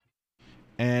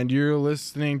And you're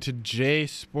listening to J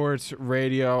Sports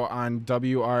Radio on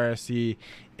WRSE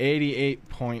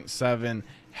 88.7.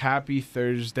 Happy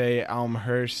Thursday,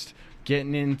 Elmhurst.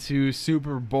 Getting into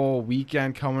Super Bowl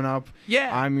weekend coming up. Yeah.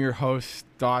 I'm your host,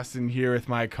 Dawson, here with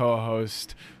my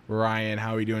co-host, Ryan.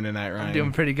 How are we doing tonight, Ryan? I'm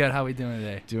doing pretty good. How are we doing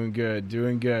today? Doing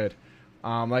good.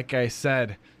 Like I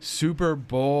said, Super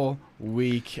Bowl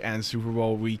week and Super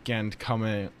Bowl weekend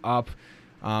coming up.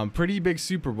 Pretty big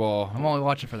Super Bowl. I'm only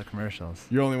watching for the commercials.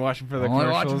 You're only watching for the I'm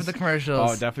commercials? only watching for the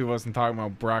commercials. Oh, definitely wasn't talking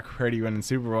about Brock Purdy winning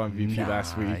Super Bowl MVP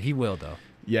last week. He will, though.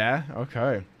 Yeah?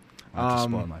 Okay. Not to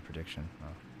spoil my prediction. No.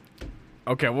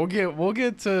 Okay, we'll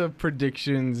get to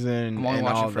predictions and I'm only and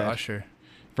watching all for that. Usher.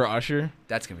 For Usher?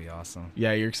 That's going to be awesome.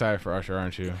 Yeah, you're excited for Usher,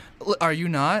 aren't you? Are you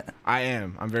not? I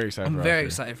am. I'm very excited for Usher. I'm very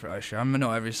excited for Usher. I'm going to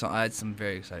know every song. I'm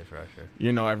very excited for Usher.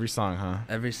 You know every song, huh?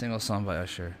 Every single song by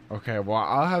Usher. Okay, well,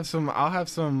 I'll have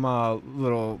some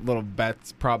little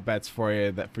prop bets for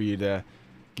you to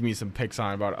give me some picks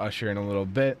on about Usher in a little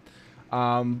bit.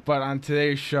 But on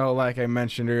today's show, like I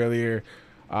mentioned earlier,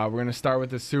 we're gonna start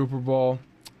with the Super Bowl.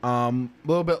 A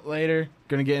little bit later,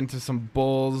 gonna get into some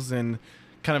Bulls and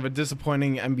kind of a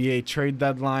disappointing NBA trade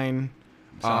deadline.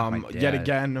 Yet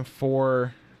again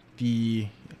for the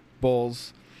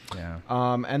Bulls. Yeah.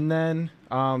 And then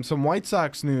some White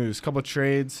Sox news, couple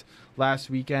trades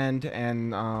last weekend,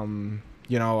 and the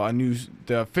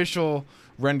official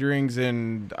renderings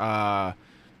and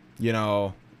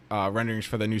renderings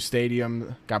for the new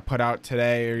stadium got put out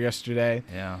today or yesterday.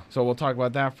 Yeah. So we'll talk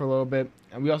about that for a little bit.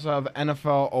 And we also have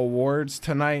NFL awards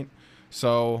tonight.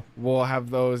 So we'll have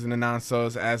those and announce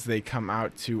those as they come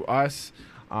out to us.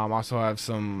 Also have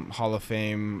some Hall of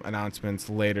Fame announcements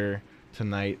later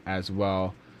tonight as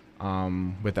well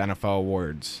with NFL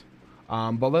awards.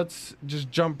 But let's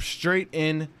just jump straight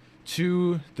in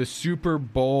to the Super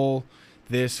Bowl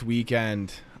this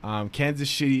weekend. Kansas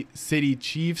City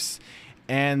Chiefs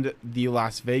and the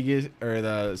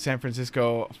the San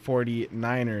Francisco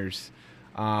 49ers.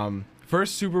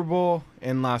 First Super Bowl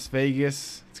in Las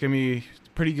Vegas. It's going to be a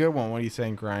pretty good one. What do you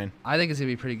think, Ryan? I think it's going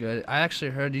to be pretty good. I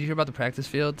actually heard, did you hear about the practice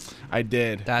fields? I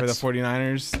did. For the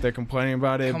 49ers, they're complaining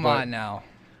about it. Come on now.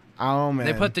 Oh, man.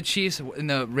 They put the Chiefs in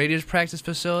the Raiders practice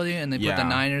facility, and they put the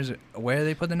Niners. Where do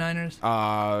they put the Niners?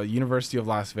 University of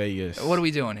Las Vegas. What are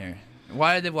we doing here?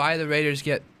 Why do the Raiders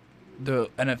get the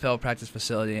NFL practice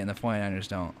facility and the 49ers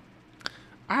don't?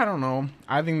 I don't know.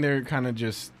 I think they're kind of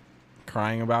just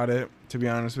crying about it, to be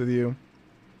honest with you.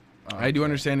 Okay. I do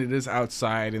understand it is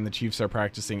outside and the Chiefs are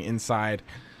practicing inside.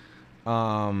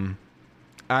 I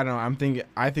don't know.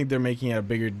 I think they're making it a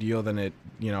bigger deal than it,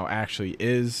 actually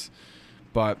is.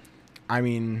 But I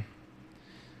mean,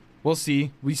 we'll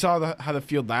see. We saw how the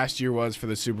field last year was for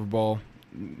the Super Bowl.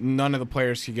 None of the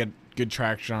players could get good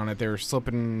traction on it. They were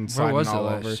slipping and sliding all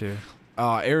over. Last year?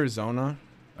 Arizona.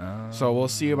 So we'll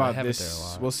see about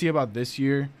this. We'll see about this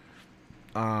year.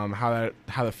 How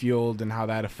the field and how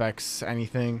that affects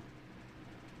anything.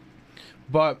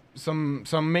 But some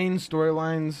main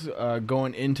storylines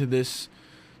going into this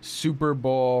Super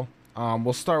Bowl.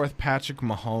 We'll start with Patrick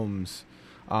Mahomes.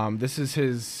 This is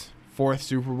his 4th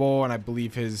Super Bowl and I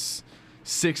believe his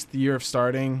 6th year of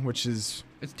starting, which is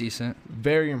it's decent,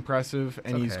 very impressive,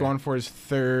 and he's going for his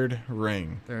 3rd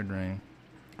ring.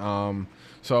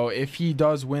 So if he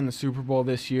does win the Super Bowl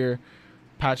this year,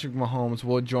 Patrick Mahomes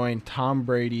will join Tom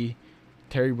Brady,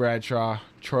 Terry Bradshaw,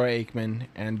 Troy Aikman,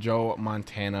 and Joe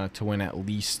Montana to win at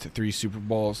least 3 Super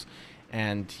Bowls,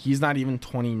 and he's not even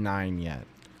 29 yet.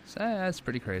 So that's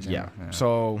pretty crazy. Yeah.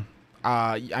 So,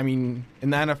 I mean, in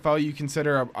the NFL, you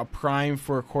consider a prime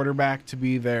for a quarterback to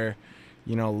be their,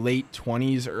 late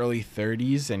 20s, early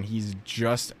 30s, and he's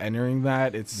just entering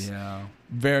that. It's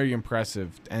very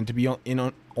impressive, and to be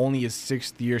in only his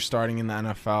 6th year starting in the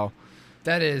NFL.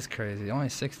 That is crazy. Only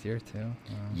 6th year, too.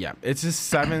 Yeah, it's his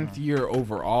 7th year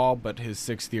overall, but his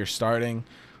 6th year starting.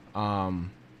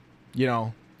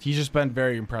 He's just been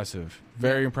very impressive.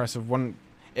 Very impressive.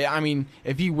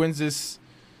 If he wins this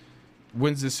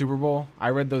Super Bowl, I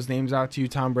read those names out to you: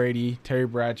 Tom Brady, Terry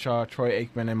Bradshaw, Troy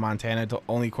Aikman, and Montana, the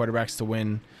only quarterbacks to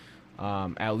win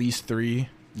at least 3.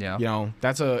 Yeah.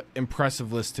 That's a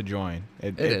impressive list to join.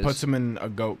 It puts him in a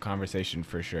GOAT conversation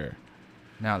for sure.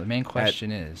 Now, the main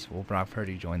question is, will Brock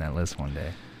Purdy join that list one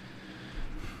day?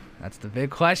 That's the big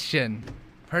question.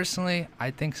 Personally, I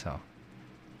think so.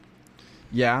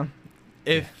 Yeah.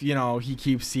 If, he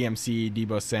keeps CMC,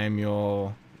 Deebo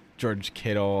Samuel, George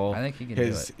Kittle, I think he can do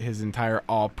it. His entire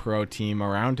all-pro team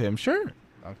around him, sure.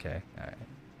 Okay. All right.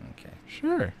 Okay.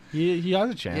 Sure. He has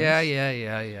a chance. Yeah.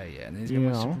 And he's going to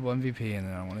win Super Bowl MVP, and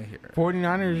then I want to hear it.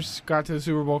 49ers got to the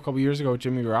Super Bowl a couple years ago with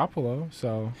Jimmy Garoppolo,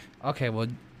 so. Okay, well,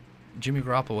 Jimmy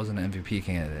Garoppolo wasn't an MVP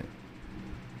candidate.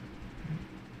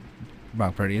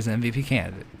 Brock Purdy is an MVP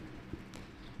candidate.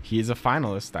 He is a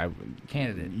finalist.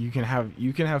 Candidate. You can have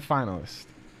finalists.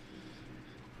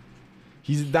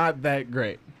 He's not that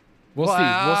great. We'll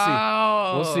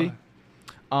see.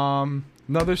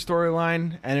 Another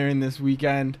storyline entering this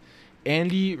weekend.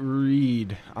 Andy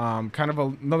Reid. Kind of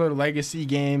another legacy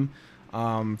game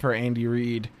for Andy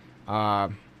Reid.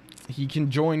 He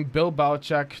can join Bill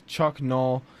Belichick, Chuck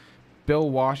Noll, Bill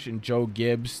Walsh, and Joe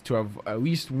Gibbs to have at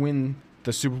least win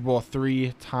the Super Bowl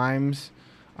 3 times.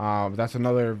 That's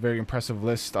another very impressive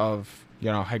list of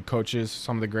head coaches,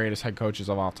 some of the greatest head coaches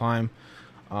of all time.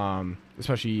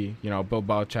 Especially, Bill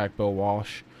Belichick, Bill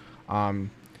Walsh.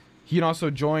 He can also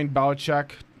join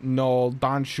Belichick, Noll,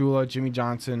 Don Shula, Jimmy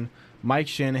Johnson, Mike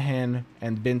Shanahan,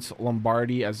 and Vince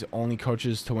Lombardi as the only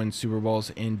coaches to win Super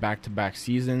Bowls in back-to-back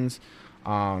seasons.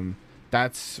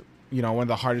 That's, one of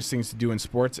the hardest things to do in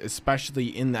sports, especially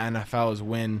in the NFL, is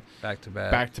win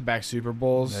back-to-back Super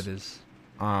Bowls. That is.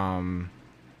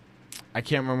 I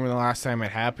can't remember the last time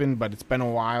it happened, but it's been a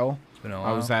while.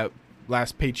 I was that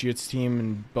last Patriots team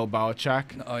and Bill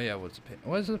Belichick. Oh yeah, was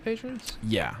it the Patriots?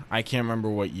 Yeah, I can't remember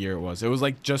what year it was. It was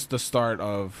like just the start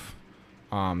of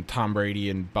Tom Brady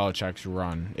and Belichick's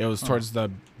run. It was towards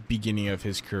the beginning of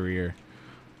his career.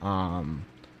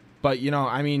 But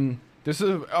this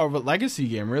is a legacy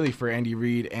game really for Andy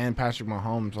Reid and Patrick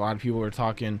Mahomes. A lot of people were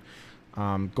talking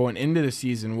going into the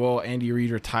season, will Andy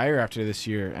Reid retire after this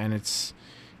year? And it's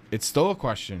still a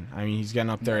question. He's getting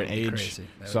up there in age.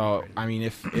 So,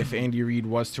 if Andy Reid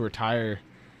was to retire,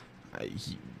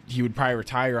 he would probably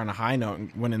retire on a high note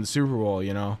and win in the Super Bowl,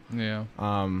 Yeah.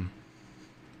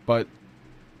 But,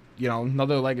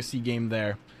 another legacy game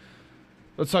there.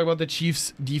 Let's talk about the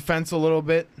Chiefs' defense a little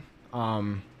bit.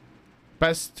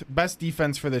 Best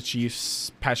defense for the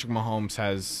Chiefs Patrick Mahomes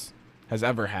has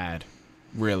ever had,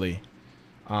 really.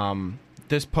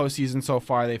 This postseason so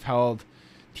far, they've held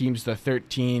teams to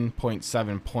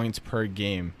 13.7 points per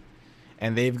game.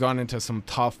 And they've gone into some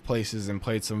tough places and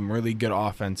played some really good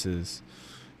offenses.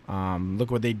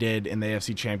 Look what they did in the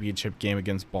AFC Championship game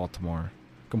against Baltimore.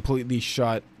 Completely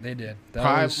shut. They did.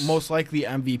 Most likely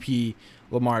MVP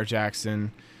Lamar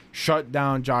Jackson. Shut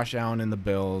down Josh Allen and the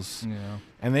Bills. Yeah.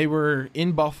 And they were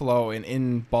in Buffalo and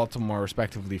in Baltimore,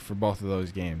 respectively, for both of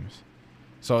those games.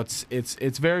 So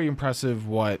it's very impressive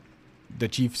what the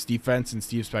Chiefs defense and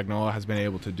Steve Spagnuolo has been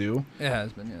able to do. It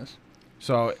has been, yes.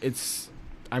 So it's,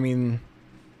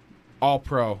 all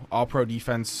pro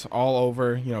defense all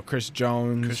over. Chris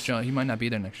Jones. He might not be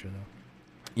there next year though.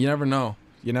 You never know.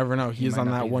 He is on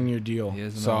that 1 year deal. He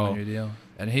is on that 1 year deal.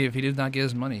 And if he did not get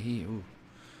his money,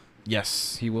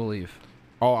 yes, he will leave.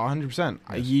 Oh, 100%.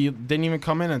 Yes. He didn't even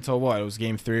come in until what? It was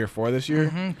game 3 or 4 this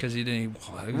year. Because he didn't.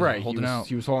 Holding out.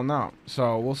 He was holding out.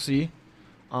 So we'll see.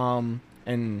 Let's go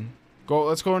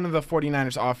into the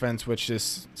 49ers offense, which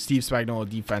this Steve Spagnuolo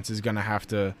defense is going to have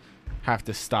to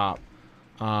stop.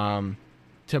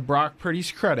 To Brock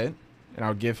Purdy's credit, and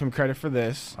I'll give him credit for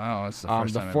this. Wow, that's the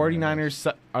first time. The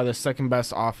 49ers are the second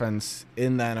best offense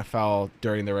in the NFL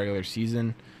during the regular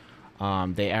season.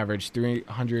 They averaged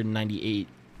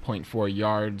 398.4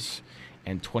 yards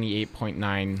and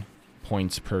 28.9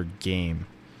 points per game.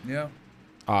 Yeah.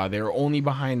 They were only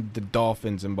behind the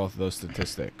Dolphins in both of those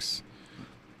statistics.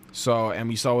 So, and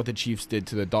we saw what the Chiefs did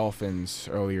to the Dolphins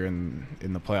earlier in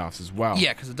the playoffs as well.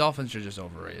 Yeah, because the Dolphins are just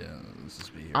overrated.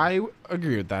 I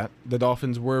agree with that. The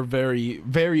Dolphins were very,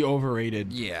 very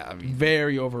overrated. Yeah,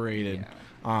 very overrated.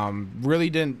 Yeah. Really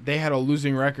didn't. They had a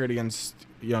losing record against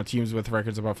teams with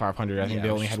records above 500. I think they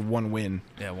only had one win.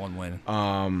 Yeah, one win.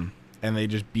 And they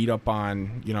just beat up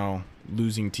on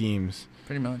losing teams.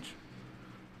 Pretty much.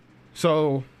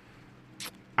 So,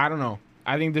 I don't know.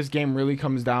 I think this game really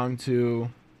comes down to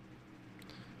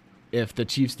if the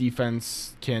Chiefs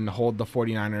defense can hold the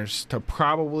 49ers to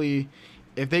probably,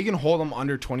 if they can hold them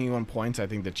under 21 points, I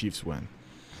think the Chiefs win.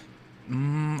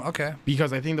 Okay.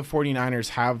 Because I think the 49ers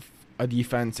have a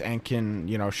defense and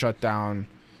can, shut down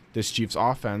this Chiefs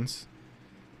offense.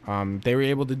 They were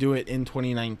able to do it in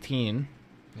 2019.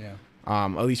 Yeah.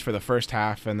 At least for the first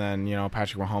half. And then,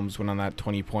 Patrick Mahomes went on that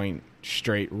 20-point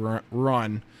straight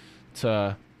run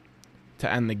to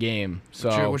end the game.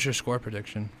 So what's your score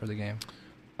prediction for the game?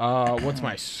 What's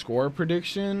my score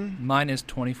prediction? Mine is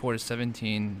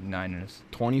 24-17 Niners.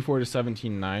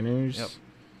 24-17 Niners? Yep.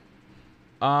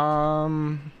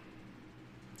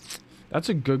 That's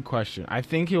a good question. I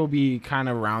think it'll be kind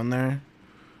of around there.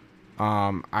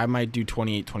 I might do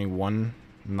 28-21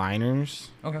 Niners.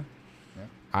 Okay. Yeah.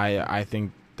 I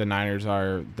think the Niners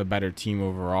are the better team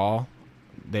overall.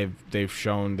 they've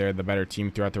shown they're the better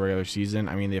team throughout the regular season.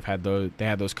 I mean, they had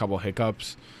those couple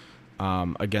hiccups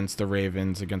against the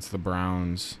Ravens, against the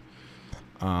Browns.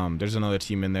 There's another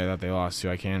team in there that they lost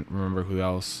to. I can't remember who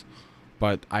else.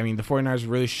 But, I mean, the 49ers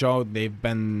really showed they've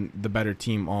been the better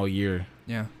team all year.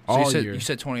 Yeah. So So you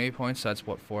said 28 points. So that's,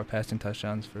 4 passing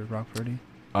touchdowns for Brock Purdy?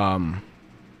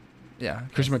 Yeah.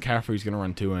 Christian McCaffrey's going to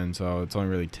run 2 in, so it's only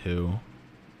really 2.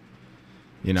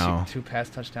 You know. Two pass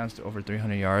touchdowns to over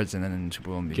 300 yards, and then in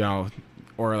Super Bowl. You know,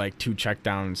 or like 2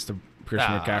 checkdowns to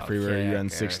Christian McCaffrey where he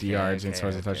runs 60 yards and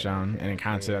scores a touchdown, and it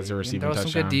counts it as a receiving touchdown.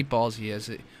 Some good deep balls he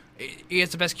has. He has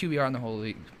the best QBR in the whole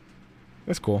league.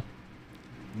 That's cool.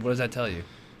 What does that tell you?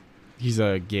 He's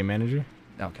a game manager?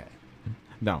 Okay.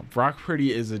 No, Brock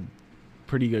Purdy is a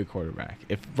pretty good quarterback.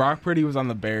 If Brock Purdy was on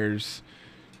the Bears,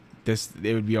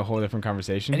 it would be a whole different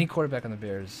conversation. Any quarterback on the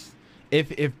Bears.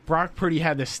 If Brock Purdy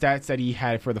had the stats that he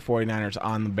had for the 49ers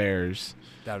on the Bears,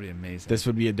 that would be amazing. This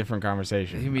would be a different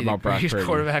conversation. He'd be the greatest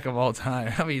quarterback of all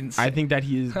time. I mean, I think that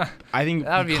he is. I think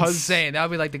that would be insane. That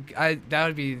would be like that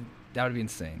would be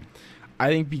insane. I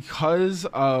think because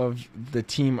of the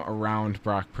team around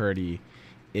Brock Purdy,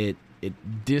 it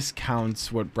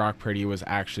discounts what Brock Purdy was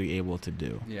actually able to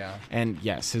do. Yeah. And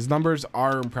yes, his numbers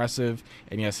are impressive,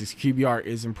 and yes, his QBR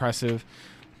is impressive.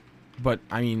 But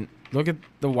I mean, look at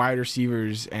the wide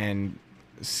receivers and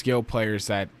skill players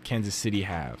that Kansas City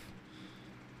have.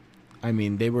 I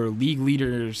mean, they were league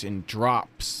leaders in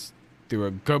drops through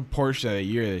a good portion of the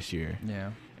year this year. Yeah.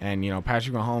 And, you know,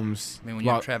 Patrick Mahomes... I mean, when you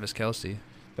have Travis Kelce.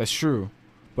 That's true.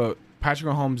 But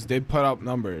Patrick Mahomes did put up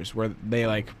numbers where they,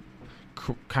 like,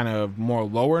 kind of more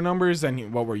lower numbers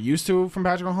than what we're used to from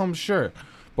Patrick Mahomes, sure.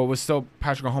 But was still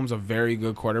Patrick Mahomes a very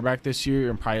good quarterback this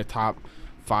year and probably a top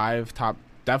 5,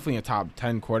 definitely a top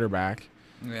 10 quarterback.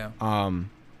 Yeah.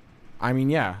 I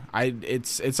mean, yeah.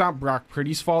 It's not Brock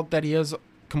Purdy's fault that he has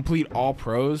complete all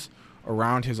pros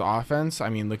around his offense. I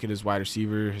mean, look at his wide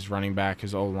receiver, his running back,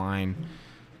 his O-line.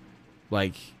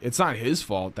 Like, it's not his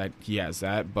fault that he has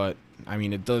that, but I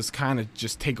mean, it does kind of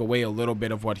just take away a little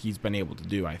bit of what he's been able to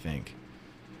do, I think.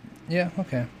 Yeah,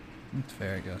 okay. That's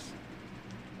fair, I guess.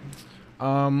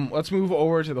 Let's move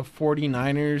over to the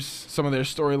 49ers, some of their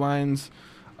storylines.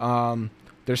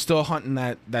 They're still hunting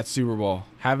that Super Bowl.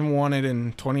 Haven't won it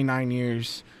in 29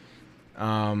 years.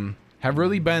 Have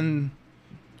really been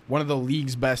one of the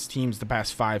league's best teams the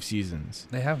past 5 seasons.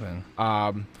 They have been.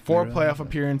 4 playoff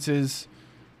appearances,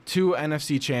 2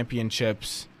 NFC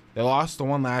championships. They lost the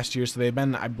one last year, so they've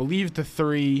been, I believe, to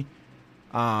 3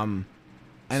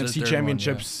 NFC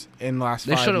championships in the last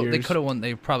 5 years. They could have won.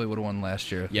 They probably would have won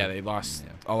last year. Yeah, they lost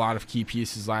a lot of key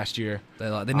pieces last year. They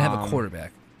didn't have a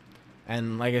quarterback.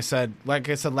 And like I said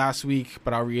last week,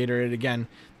 but I'll reiterate it again.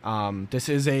 This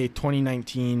is a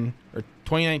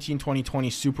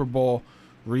 2019-2020 Super Bowl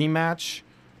rematch.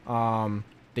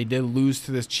 They did lose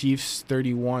to the Chiefs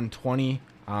 31-20.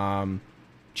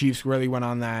 Chiefs really went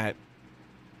on that.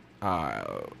 I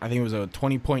think it was a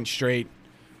 20-point straight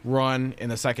run in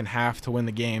the second half to win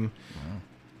the game. Wow.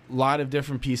 A lot of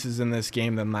different pieces in this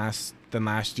game than last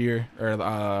year or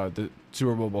the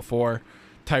Super Bowl before.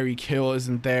 Tyreek Hill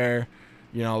isn't there.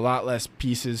 You know, a lot less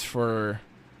pieces for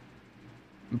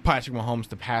Patrick Mahomes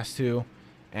to pass to.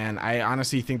 And I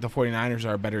honestly think the 49ers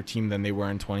are a better team than they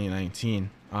were in 2019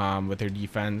 with their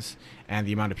defense and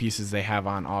the amount of pieces they have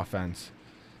on offense.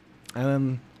 And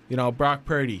then, you know, Brock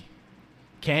Purdy.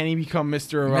 Can he become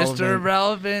Mr. Irrelevant? Mr.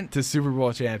 Irrelevant to Super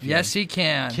Bowl champion? Yes, he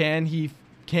can. Can he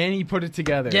put it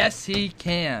together? Yes, he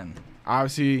can.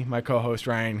 Obviously, my co-host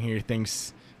Ryan here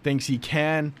thinks he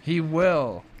can. He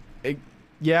will.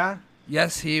 Yeah?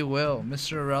 Yes, he will.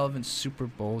 Mr. Irrelevant Super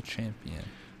Bowl champion.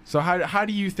 So how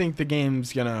do you think the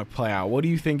game's going to play out? What do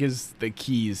you think is the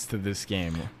keys to this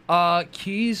game?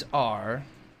 Keys are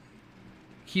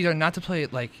not to play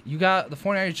it like the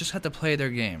 49ers just have to play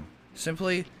their game.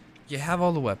 Simply, you have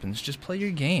all the weapons. Just play your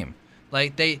game.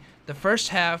 Like the first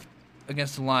half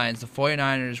against the Lions, the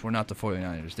 49ers were not the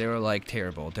 49ers. They were like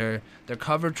terrible. Their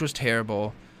coverage was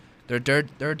terrible. Their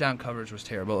down coverage was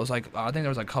terrible. It was like I think there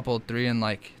was a couple 3 and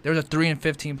there was a 3 and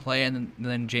 15 play, and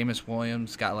then Jameis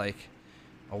Williams got like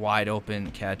a wide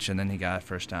open catch, and then he got a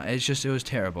first down. It was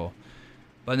terrible.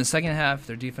 But in the second half,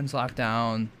 their defense locked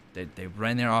down. They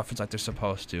ran their offense like they're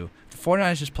supposed to. If the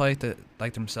 49ers just play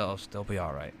like themselves, they'll be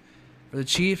all right. For the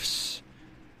Chiefs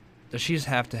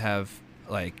have to have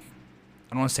I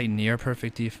don't want to say near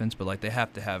perfect defense, but they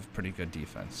have to have pretty good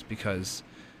defense because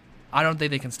I don't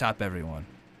think they can stop everyone.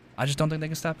 I just don't think they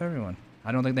can stop everyone.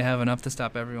 I don't think they have enough to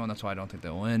stop everyone. That's why I don't think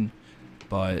they'll win.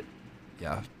 But,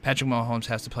 yeah, Patrick Mahomes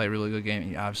has to play a really good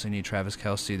game. You obviously need Travis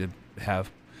Kelce to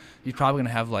have – he's probably going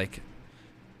to have,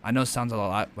 I know it sounds a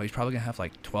lot, but he's probably gonna have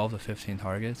like 12 to 15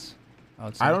 targets. I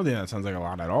would say. I don't think that sounds like a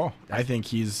lot at all. I think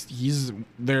he's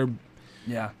their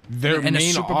Yeah. their In a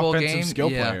main Super Bowl offensive game,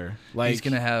 skill yeah. player. Like He's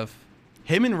gonna have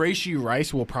him and Rashee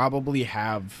Rice will probably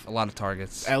have a lot of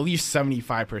targets. at least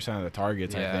 75% of the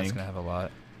targets. Yeah, I it's think. gonna have a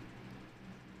lot.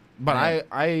 But Yeah.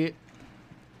 I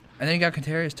And then you got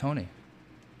Kadarius Toney.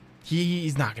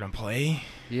 he's not gonna play.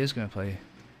 He is gonna play.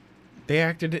 They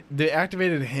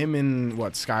activated him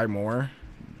in Sky Moore.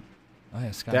 Oh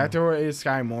yeah, Scott. They activated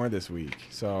Sky Moore this week,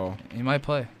 so He might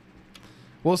play.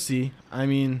 we'll see. I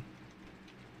mean,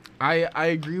 I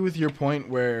agree with your point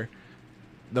where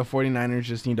the 49ers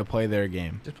just need to play their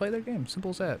game. Just play their game.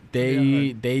 Simple as that.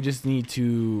 They just need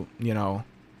to,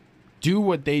 do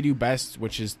what they do best,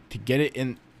 which is to get it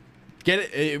in.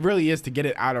 It really is to get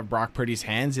it out of Brock Purdy's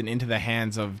hands and into the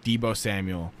hands of Deebo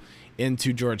Samuel,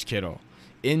 into George Kittle,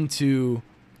 into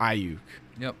Ayuk,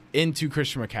 Yep. into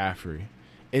Christian McCaffrey.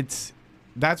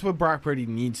 That's what Brock Purdy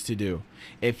needs to do.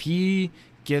 If he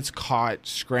gets caught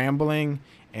scrambling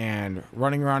and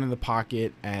running around in the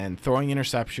pocket and throwing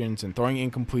interceptions and throwing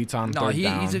incompletes on third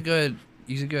down. he's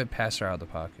a good passer out of the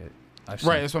pocket.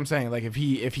 Right, that's what I'm saying. Like if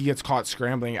he gets caught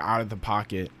scrambling out of the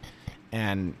pocket,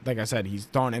 and like I said, he's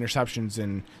throwing interceptions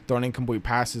and throwing incomplete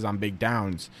passes on big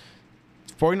downs,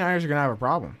 49ers are gonna have a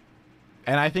problem.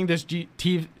 And I think this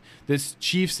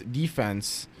Chiefs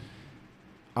defense,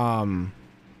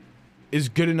 is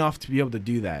good enough to be able to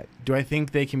do that. Do I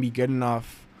think they can be good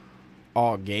enough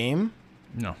all game?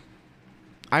 No,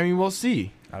 I mean, we'll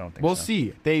see. I don't think We'll so.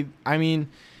 see.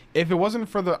 If it wasn't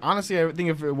for honestly, I think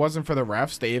if it wasn't for the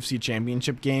refs, the AFC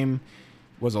Championship game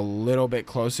was a little bit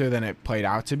closer than it played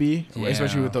out to be,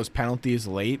 especially Yeah. with those penalties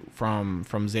late from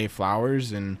Zay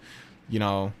Flowers and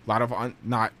a lot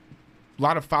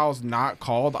of fouls not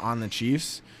called on the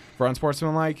Chiefs for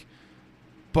unsportsmanlike.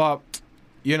 But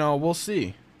we'll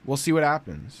see. We'll see what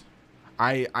happens.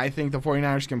 I think the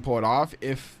 49ers can pull it off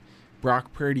if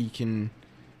Brock Purdy can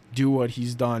do what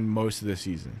he's done most of the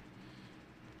season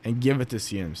and give it to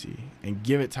CMC and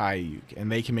give it to Ayuk,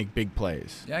 and they can make big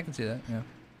plays. Yeah, I can see that. Yeah.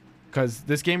 Because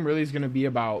this game really is going to be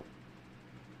about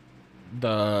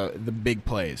the big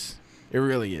plays. It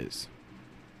really is.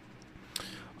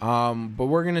 But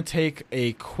we're going to take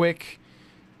a quick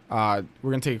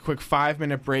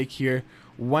 5-minute break here.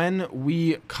 When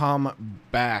we come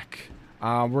back,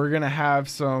 we're going to have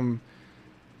some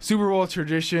Super Bowl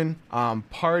tradition,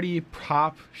 party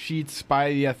prop sheets by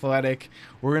The Athletic.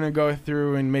 We're going to go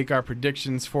through and make our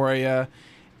predictions for you,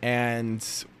 and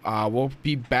we'll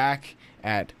be back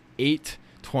at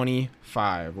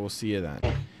 8:25. We'll see you then.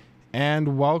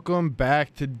 And welcome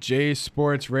back to J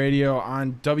Sports Radio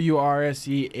on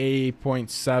WRSE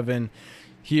 80.7.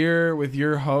 Here with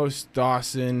your host,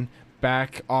 Dawson,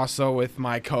 back also with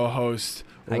my co-host,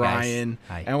 Hi, Ryan.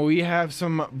 Hi. And we have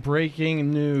some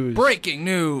breaking news. Breaking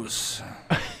news.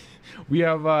 We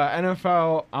have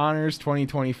NFL Honors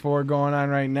 2024 going on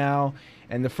right now,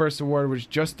 and the first award was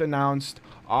just announced.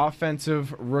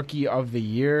 Offensive Rookie of the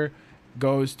Year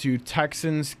goes to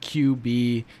Texans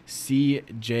QB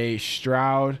C.J.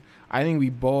 Stroud. I think we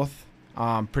both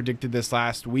predicted this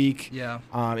last week. Yeah.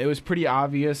 It was pretty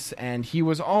obvious, and he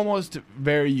was almost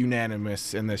very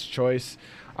unanimous in this choice.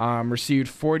 Received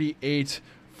 48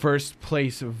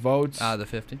 first-place votes. Out of the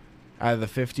 50. Out of the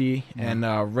 50. Yeah.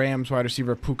 And Rams wide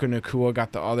receiver Puka Nacua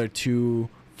got the other 2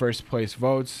 first-place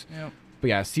votes. Yep. But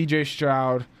yeah, C.J.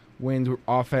 Stroud wins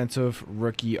Offensive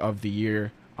Rookie of the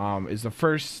Year. Is the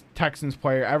first Texans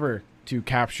player ever to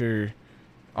capture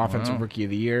Offensive Rookie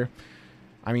of the Year.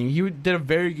 I mean, he did a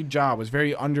very good job. Was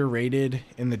very underrated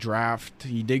in the draft.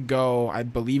 He did go, I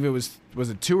believe it was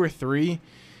it 2 or 3?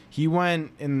 He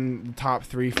went in the top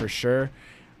 3 for sure.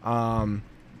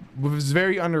 Was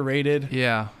very underrated.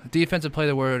 Yeah. Defensive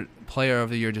Player of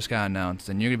the Year just got announced,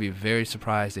 and you're going to be very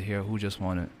surprised to hear who just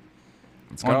won it.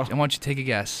 Let's I go. want you to take a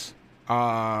guess.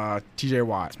 TJ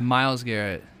Watt. It's Myles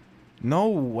Garrett. No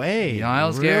way.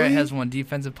 Myles Really? Garrett has won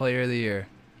Defensive Player of the Year.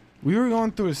 We were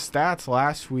going through his stats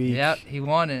last week. Yep, he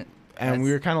won it. And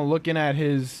we were kind of looking at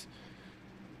his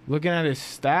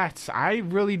stats. I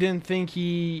really didn't think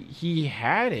he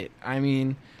had it. I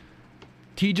mean,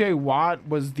 TJ Watt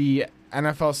was the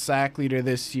NFL sack leader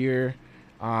this year.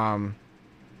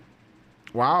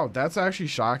 Wow, that's actually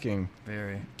shocking.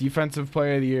 Very. Defensive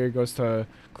Player of the Year goes to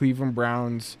Cleveland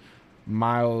Browns,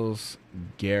 Myles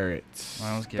Garrett.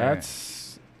 Myles Garrett.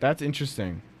 That's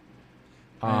interesting.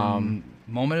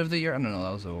 Moment of the Year? I don't know.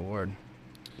 That was an award.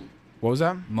 What was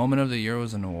that? Moment of the Year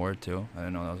was an award, too. I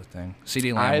didn't know that was a thing.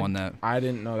 CeeDee Lamb won that. I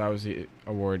didn't know that was the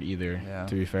award either, Yeah.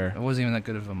 to be fair. It wasn't even that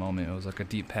good of a moment. It was like a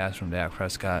deep pass from Dak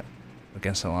Prescott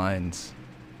against the Lions.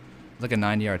 like a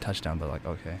 90-yard touchdown, but like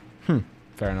okay.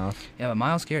 Fair enough. Yeah, but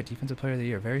Myles Garrett, Defensive Player of the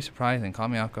Year, very surprising. Caught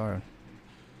me off guard.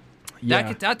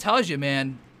 Yeah. That tells you,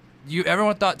 man.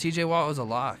 Everyone thought T.J. Watt was a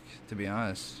lock. To be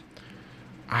honest,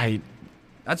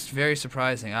 that's very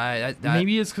surprising.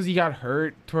 Maybe it's because he got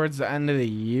hurt towards the end of the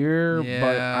year,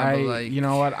 Yeah, but like, you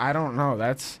know what? I don't know.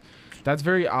 That's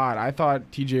very odd. I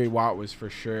thought T.J. Watt was for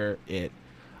sure it.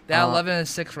 that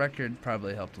 11-6 record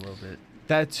probably helped a little bit.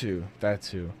 That too.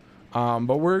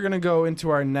 But we're gonna go into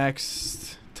our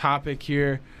next topic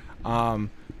here. Kind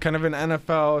of an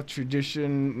NFL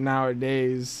tradition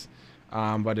nowadays,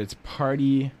 but it's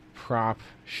party prop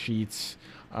sheets.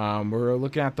 We're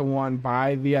looking at the one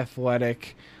by The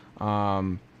Athletic.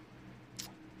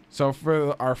 So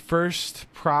for our first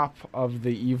prop of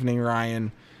the evening,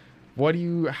 Ryan,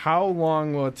 how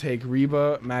long will it take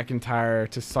Reba McEntire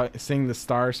to sing the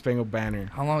Star Spangled Banner?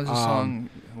 How long is the song?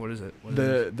 What is it?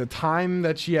 The time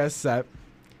that she has set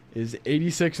is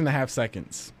 86 and a half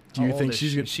seconds. Do you think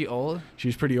is she old?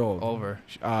 She's pretty old. Over.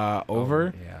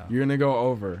 Over? Yeah. You're gonna go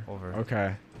over. Over.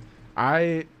 Okay.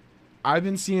 I've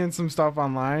been seeing some stuff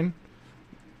online.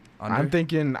 Under? I'm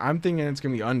thinking it's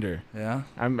gonna be under. Yeah.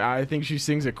 I think she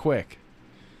sings it quick.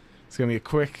 It's gonna be a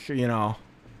quick,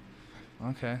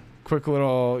 Okay. quick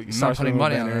little. I'm not putting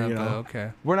money on that, but it.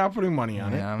 okay. We're not putting money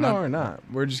on Yeah, it. I'm No, not- we're not.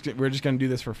 We're just gonna do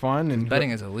this for fun and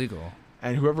Betting is illegal.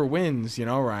 and whoever wins,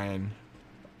 Ryan,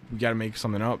 we gotta make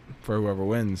something up for whoever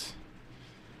wins.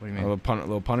 What do you A mean?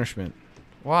 little punishment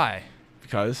Why?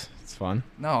 because it's fun.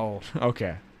 No.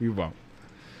 Okay, we won't.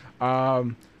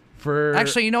 For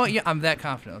Actually, you know what? Yeah, I'm that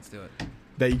confident. Let's do it.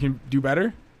 that you can do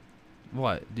better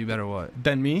What? Do better what?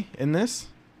 than me in this.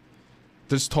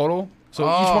 This total. So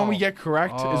each one we get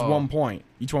correct is Oh. 1 point.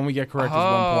 Each one we get correct is 1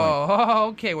 point. Oh,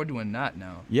 okay. We're doing that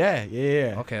now. Yeah.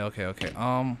 Okay. Okay.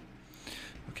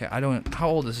 I don't. How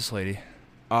old is this lady?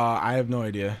 I have no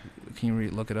idea. Can you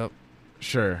look it up?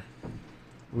 Sure.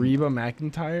 Reba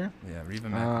McEntire. Yeah, Reba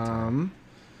McEntire.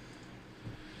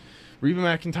 Reba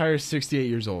McEntire is 68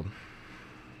 years old.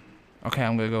 Okay,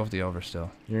 I'm gonna go with the over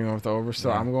still. You're going with the over, so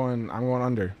Yeah. I'm going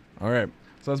under. All right.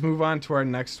 So let's move on to our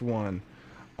next one.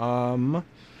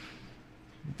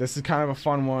 This is kind of a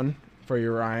fun one for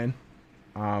you, Ryan.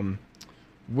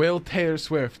 Will Taylor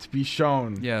Swift be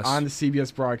shown Yes. on the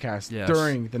CBS broadcast Yes.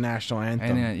 during the national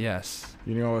anthem? And yes.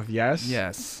 You know, with yes?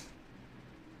 Yes.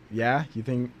 Yeah? You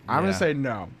think? I'm going Yeah. to say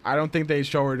no. I don't think they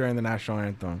show her during the national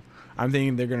anthem. I'm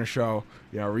thinking they're going to show,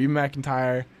 Reba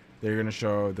McEntire. They're going to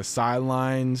show the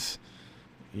sidelines,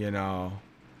 No,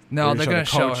 They're they're gonna gonna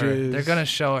show show the her. coaches. They're gonna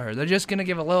show her. They're just gonna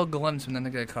give a little glimpse and then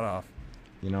they're gonna cut off.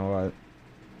 You know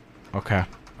what? Okay.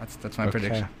 That's my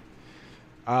prediction.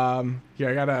 Here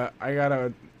I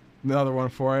got another one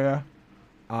for you.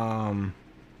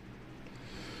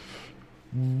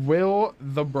 Will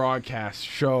the broadcast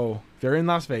show? They're in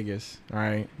Las Vegas, all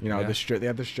right. Yeah. The strip. They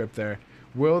have the strip there.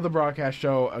 Will the broadcast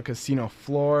show a casino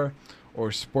floor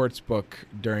or sports book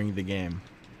during the game?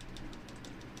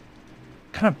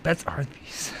 What kind of bets are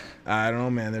these? I don't know,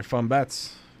 man. They're fun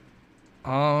bets.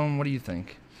 What do you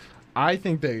think? I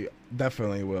think they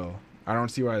definitely will. I don't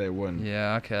see why they wouldn't.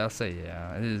 Yeah. Okay. I'll say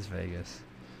yeah. It is Vegas.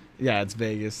 Yeah, it's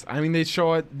Vegas. I mean, they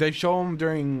show it. They show them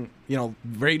during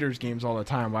Raiders games all the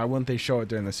time. Why wouldn't they show it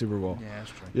during the Super Bowl? Yeah, that's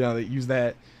true. They use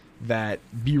that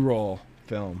B-roll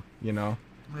film. Yeah.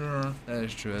 That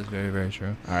is true. That's very, very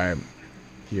true. All right,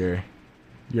 here.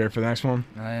 You ready for the next one?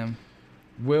 I am.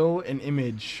 Will an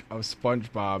image of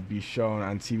SpongeBob be shown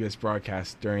on CBS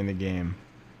broadcast during the game?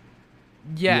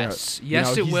 Yes.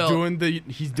 Yes, it he's will.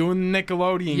 He's doing the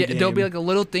Nickelodeon Yeah, game. there'll be like a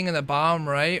little thing in the bottom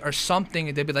right or something,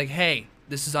 and they'll be like, "Hey,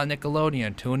 this is on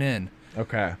Nickelodeon. Tune in."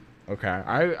 Okay.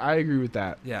 I agree with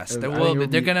that. Yes, I there think will be.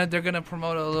 it'll They're gonna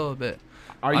promote it a little bit.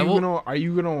 Are I you will-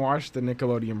 gonna watch the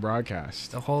Nickelodeon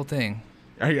broadcast? The whole thing.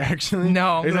 Are you actually?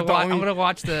 No, I'm Is gonna it the watch. only- I'm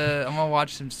gonna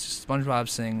watch some SpongeBob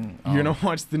sing. You're gonna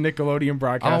watch the Nickelodeon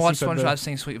broadcast. I'm gonna watch instead of SpongeBob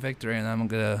sing "Sweet Victory," and I'm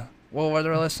gonna. Well,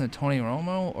 whether I listen to Tony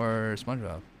Romo or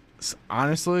SpongeBob.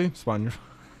 Honestly, SpongeBob.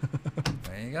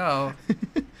 There you go.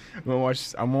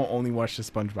 I won't only watch the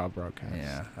SpongeBob broadcast.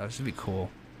 Yeah, that should be cool.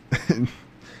 You're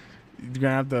gonna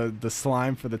have the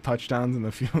slime for the touchdowns and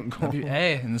the field goal.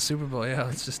 Hey, in the Super Bowl, yeah,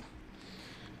 it's just.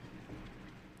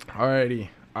 Alrighty.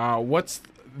 What's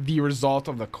the result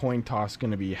of the coin toss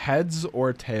gonna be? Heads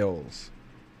or tails?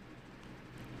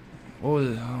 Oh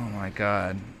my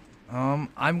God.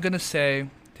 I'm gonna say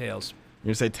tails. You're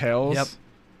gonna say tails? Yep.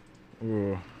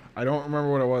 Ooh. I don't remember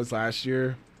what it was last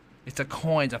year. It's a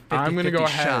coin. It's a 50-50 I'm gonna go shot.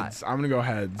 heads. I'm gonna go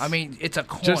heads. I mean, it's a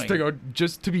coin.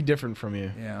 Just to be different from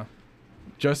you. Yeah.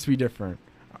 Just to be different.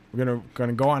 We're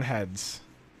gonna go on heads.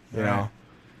 You know. Alright.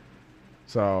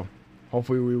 So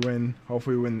Hopefully we win.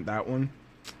 Hopefully we win that one.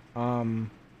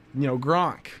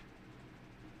 Gronk.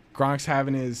 Gronk's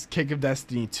having his Kick of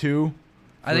Destiny 2.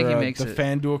 I think he makes the it.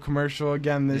 FanDuel commercial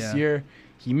again this year.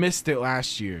 He missed it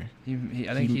last year.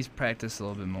 I think he's practiced a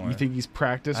little bit more. You think he's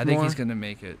practiced more? I think he's gonna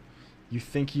make it. You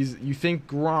think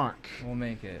Gronk will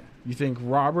make it. You think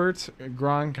Robert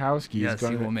Gronkowski is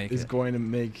going to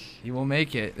make He will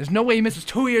make it. There's no way he misses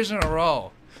 2 years in a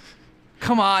row.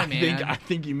 Come on, man. I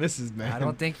think he misses, man. I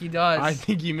don't think he does. I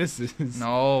think he misses.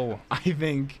 No. I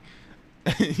think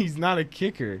he's not a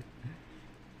kicker.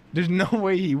 There's no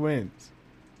way he wins.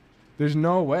 There's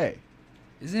no way.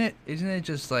 Isn't it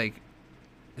just like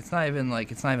it's not even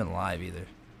live either.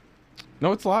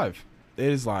 No, it's live. It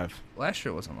is live. Last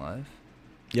year it wasn't live.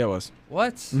 Yeah, it was.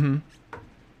 What? Mm-hmm.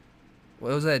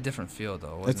 Well, it was at a different field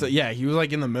though. He was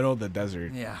like in the middle of the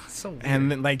desert. Yeah, so weird.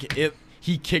 And then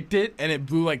he kicked it and it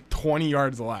blew like 20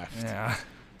 yards left. Yeah.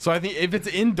 So I think if it's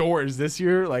indoors this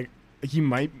year, like he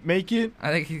might make it.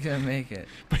 I think he's gonna make it.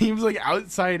 But he was like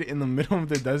outside in the middle of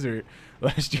the desert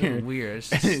last year. Weird.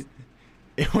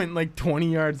 It went like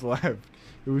 20 yards left.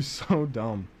 It was so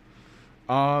dumb.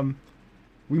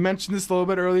 We mentioned this a little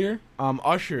bit earlier.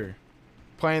 Usher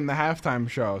playing the halftime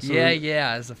show. So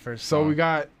is the first song. So we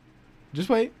got. Just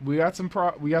wait. We got some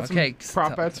prop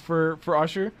bets for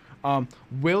Usher.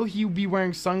 Will he be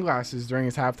wearing sunglasses during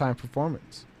his halftime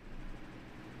performance?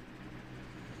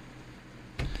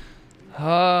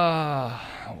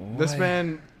 This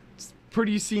man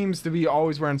seems to be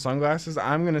always wearing sunglasses.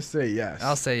 I'm gonna say yes.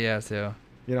 I'll say yes too.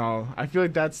 I feel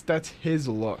like that's his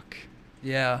look.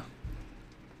 Yeah.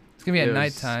 It's gonna be at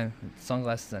nighttime.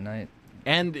 Sunglasses at night.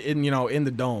 And in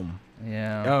the dome.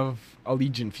 Yeah. Of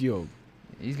Allegiant Field.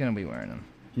 He's gonna be wearing them.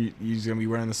 He's gonna be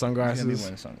wearing the sunglasses. He's gonna be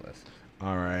wearing the sunglasses.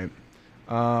 All right.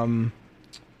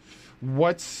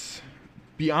 What's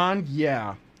beyond?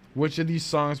 Yeah. Which of these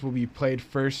songs will be played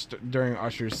first during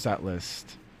Usher's set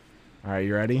list? All right,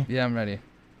 you ready? Yeah, I'm ready.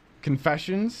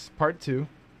 Confessions, Part 2.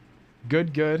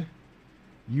 Good, Good.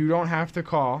 You Don't Have to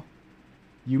Call.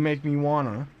 You Make Me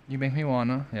Wanna. You Make Me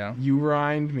Wanna, yeah. You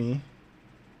Remind Me.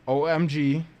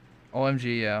 OMG.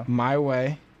 OMG, yeah. My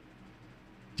Way.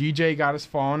 DJ Got Us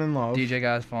Falling in Love. DJ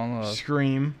Got Us Falling in Love.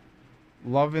 Scream.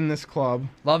 Love in This Club.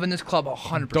 Love in This Club,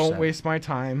 100%. Don't Waste My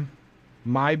Time.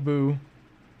 My Boo.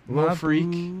 Lil Freak.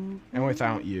 And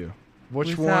Without You.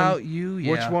 Which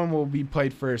one will be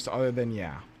played first other than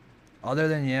Yeah? Other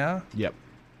than Yeah? Yep.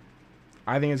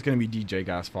 I think it's going to be DJ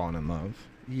Got Us Falling in Love.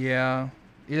 Yeah.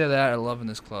 Either that or Love in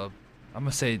This Club. I'm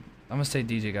gonna say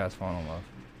DJ Got Us Falling in Love.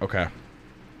 Okay.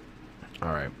 All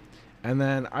right. And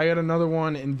then I got another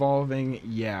one involving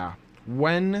Yeah.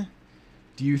 When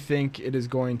do you think it is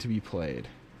going to be played?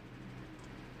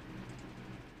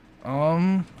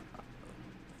 I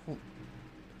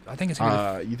think it's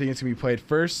gonna you think it's gonna be played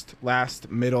first, last,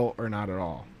 middle, or not at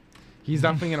all? He's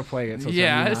definitely gonna play it. So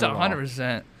it's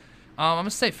 100%. I'm gonna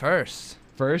say first.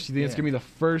 First, you think it's gonna be the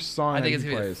first song? I think it's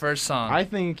gonna be the first song. I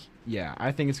think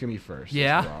it's gonna be first.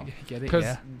 Yeah, well. Get it?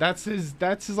 Because that's his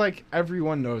like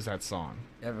everyone knows that song.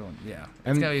 Everyone, yeah.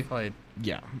 And it's gonna be played.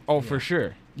 Yeah. Oh, for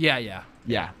sure. Yeah.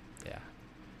 Yeah.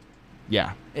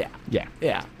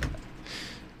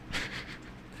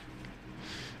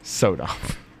 So dumb.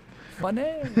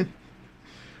 Funny.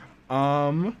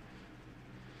 All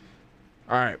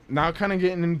right, now kind of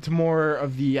getting into more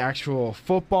of the actual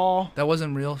football. That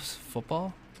wasn't real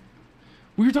football?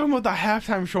 We were talking about the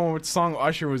halftime show and what song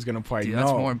Usher was going to play. Dude, that's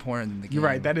more important than the game. You're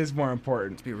right, that is more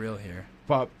important. Let's be real here.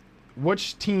 But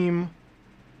which team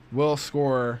will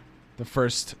score the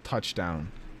first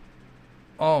touchdown?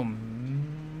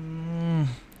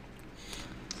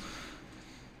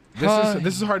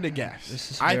 This is hard to guess.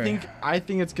 This is I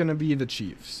think it's going to be the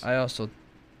Chiefs. I also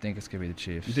think it's going to be the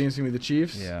Chiefs. You think it's going to be the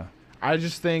Chiefs? Yeah. I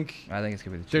think it's going to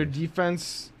be the Chiefs. Their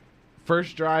defense,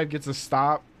 first drive gets a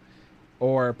stop,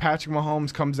 or Patrick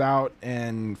Mahomes comes out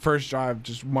and first drive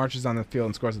just marches on the field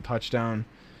and scores a touchdown.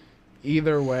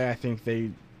 Either way, I think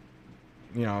they,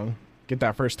 get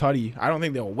that first tutty. I don't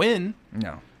think they'll win.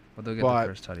 No, but they'll get the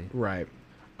first tutty. Right.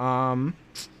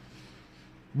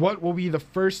 What will be the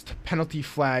first penalty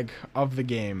flag of the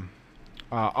game?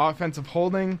 Offensive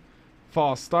holding,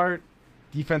 false start,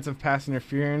 defensive pass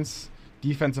interference,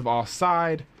 defensive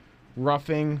offside,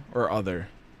 roughing, or other.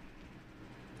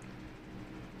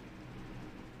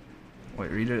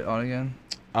 Wait, read it out again.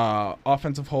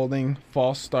 Offensive holding,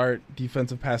 false start,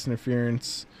 defensive pass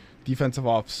interference, defensive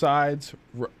offsides,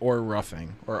 or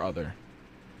roughing, or other.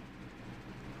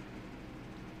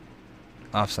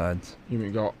 Offsides.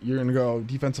 You're gonna go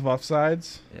defensive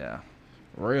offsides? Yeah.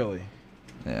 Really?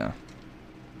 Yeah.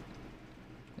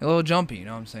 A little jumpy, you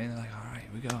know what I'm saying? They're like, all right,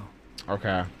 here we go.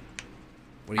 Okay.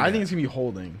 What do you I got? think it's gonna be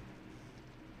holding.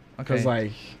 Because okay.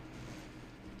 like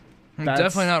that's-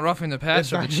 Definitely not roughing the passer. it's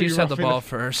The not gonna Chiefs be had the roughing ball the-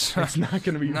 first. it's not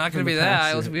gonna be Not gonna roughing be the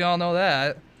that. passer. We all know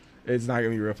that. It's not gonna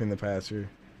be roughing the passer.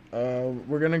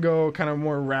 We're gonna go kind of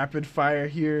more rapid fire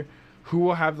here. Who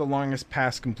will have the longest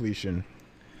pass completion?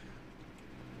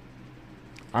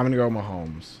 I'm gonna go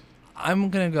Mahomes. I'm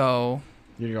gonna go.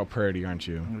 You're gonna go Purdy, aren't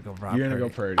you? I'm gonna go Brock. You're gonna Purdy.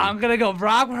 go Purdy. I'm gonna go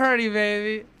Brock Purdy,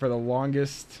 baby. For the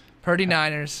longest Purdy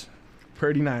Niners.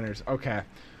 Purdy Niners. Okay.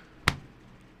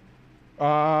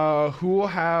 Who will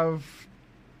have?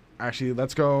 Actually,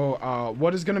 let's go.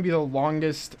 What is gonna be the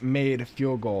longest made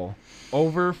field goal?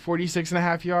 Over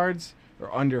 46.5 yards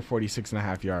or under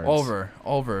 46.5 yards?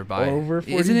 Over by. Over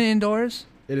 40? Isn't it indoors?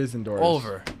 It is indoors.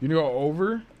 Over. You gonna go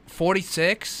over?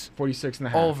 46.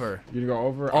 46.5. Over. You gonna go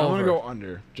over? I'm gonna Over. go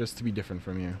under, just to be different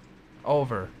from you.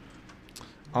 Over.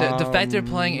 The fact they're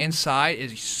playing inside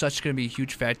is such going to be a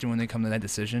huge factor when they come to that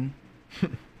decision.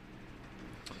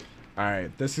 All right,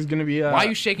 this is gonna be. Why are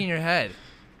you shaking your head?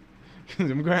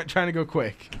 I'm trying to go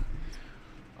quick.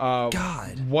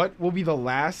 God. What will be the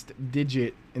last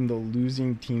digit in the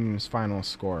losing team's final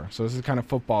score? So this is kind of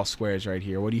football squares right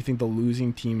here. What do you think the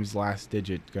losing team's last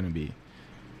digit gonna be?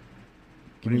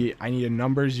 Give me. I need a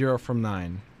number 0 from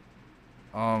 9.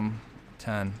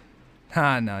 10. No,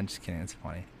 I'm just kidding. It's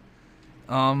funny.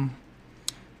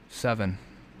 7.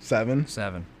 7.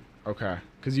 7. Okay,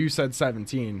 because you said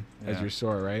 17 as Yeah. your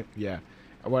score, right? Yeah.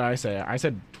 What did I say? I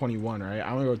said 21, right?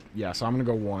 I'm gonna go. Yeah, so I'm gonna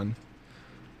go 1.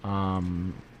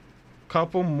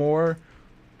 Couple more.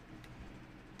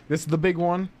 This is the big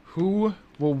one. Who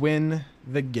will win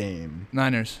the game?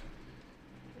 Niners.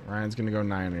 Ryan's gonna go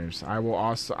Niners. I'm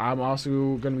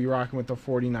also gonna be rocking with the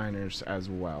 49ers as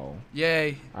well.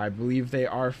 Yay. I believe they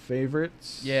are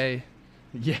favorites. Yay.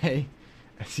 Yay.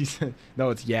 As he said,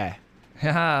 no, it's yeah.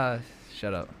 Haha.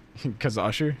 Shut up. Because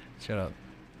Usher. Shut up.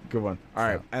 Good one. All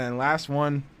right, and then last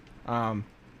one, kind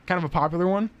of a popular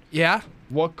one. Yeah?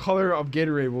 What color of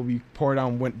Gatorade will be poured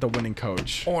on the winning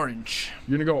coach? Orange.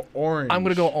 You're gonna go orange. I'm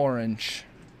going to go orange.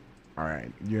 All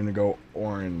right, you're gonna go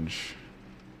orange.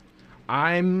 You're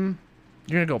going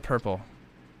to go purple.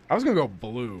 I was gonna go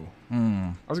blue. Hmm.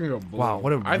 I was gonna go blue. Wow,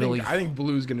 what a I really think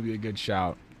blue is gonna be a good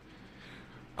shout.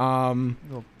 But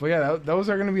yeah, those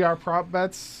are gonna be our prop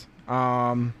bets.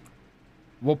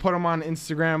 We'll put them on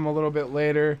Instagram a little bit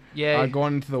later. Yay.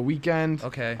 Going into the weekend.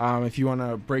 Okay. If you want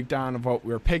to break down of what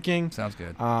we're picking. Sounds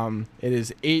good. It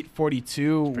is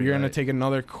 8:42. We're gonna late. take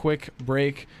another quick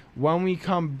break. When we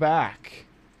come back,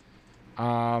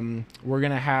 we're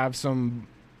gonna have some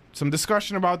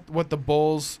discussion about what the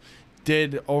Bulls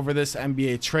did over this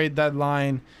NBA trade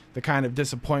deadline, the kind of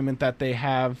disappointment that they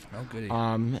have, Oh, goody.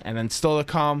 and then still to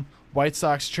come, White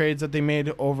Sox trades that they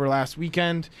made over last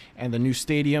weekend and the new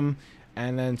stadium,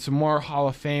 and then some more Hall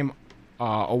of Fame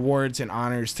awards and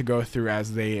honors to go through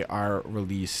as they are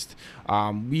released.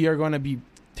 We are going to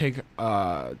take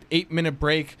a 8-minute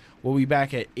break. We'll be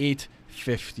back at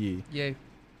 8:50. Yay.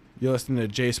 You're listening to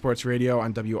J Sports Radio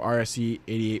on WRSE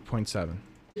 88.7.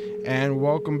 And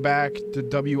welcome back to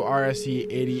WRSE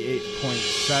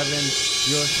 88.7.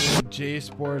 You're listening to J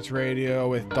Sports Radio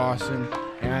with Dawson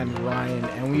and Ryan.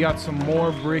 And we got some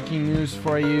more breaking news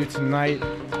for you tonight.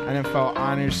 NFL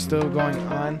honors still going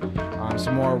on.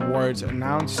 Some more awards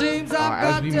announced.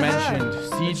 As we mentioned,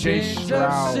 CJ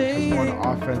Stroud has won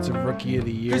Offensive Rookie of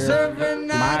the Year.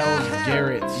 Myles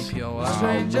Garrett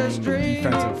winning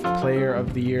Defensive Player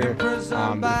of the Year. The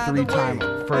 3-time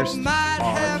first team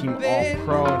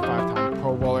All-Pro and 5-time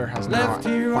Pro Bowler has now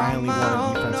finally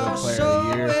won Defensive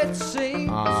Player of the Year.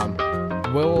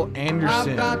 Will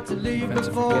Anderson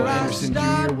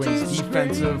Jr. wins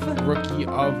Defensive Rookie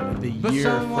of the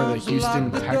Year for the Houston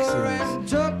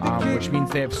Texans, which means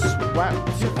they have swept.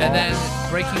 And then,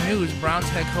 breaking news, Browns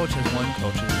head coach has won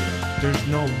Coach of the Year. There's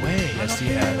no way. Yes, he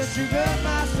has.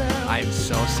 I'm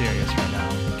so serious right now.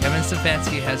 Kevin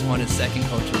Stefanski has won his second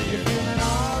Coach of the Year.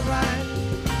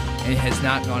 And he has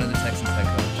not gone to the Texans head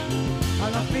coach.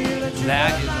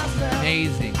 That is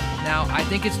amazing. Now, I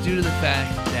think it's due to the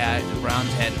fact that the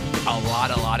Browns had a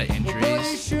lot of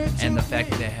injuries, and the fact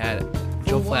that they had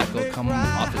Joe Flacco come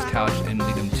off his couch and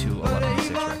lead them to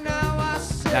 11-6 record.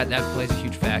 That plays a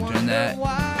huge factor in that,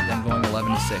 them going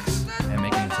 11-6 and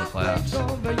making it to the playoffs.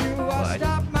 But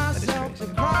that is crazy.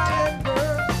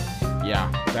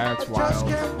 Yeah, that's wild.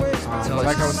 But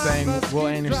like I was saying, Will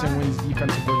Anderson wins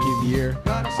Defensive Rookie of the Year.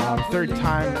 Third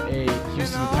time a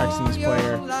Houston Texans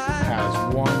player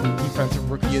has won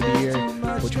Defensive Rookie of the Year,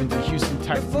 which means the Houston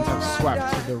Texans have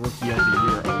swept the Rookie of the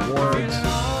Year awards.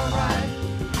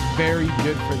 Very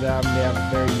good for them. They have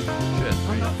very good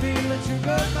 3.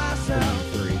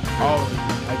 Oh,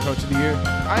 head coach of the year.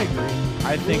 I agree.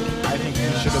 I think he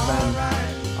should have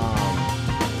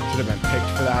been picked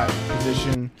for that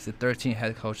position. He's the 13th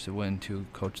head coach to win 2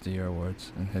 Coach of the Year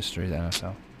awards in history of the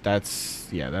NFL.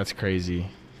 That's crazy.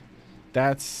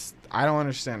 I don't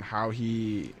understand how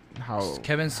Kevin how he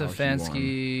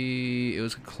Stefanski. It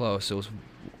was close. It was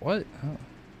what? Oh.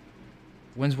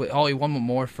 He won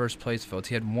more first place votes.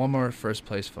 He had one more first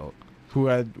place vote. Who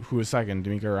was second?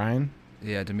 D'Amico Ryan?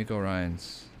 Yeah, D'Amico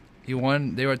Ryans. He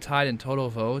won. They were tied in total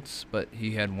votes, but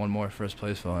he had one more first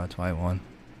place vote. That's why he won.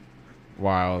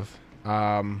 Wild.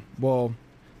 Well,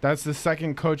 that's the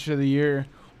second Coach of the Year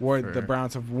award the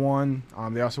Browns have won.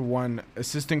 They also won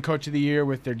Assistant Coach of the Year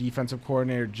with their defensive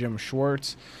coordinator Jim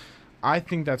Schwartz. I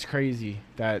think that's crazy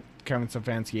that Kevin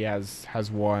Stefanski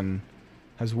has won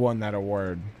that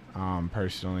award.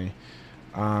 Personally,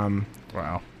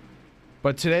 Wow.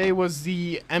 But today was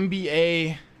the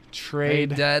NBA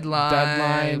trade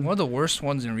deadline. One of the worst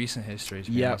ones in recent history.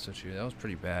 To be Yep. honest with you, that was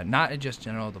pretty bad. Not just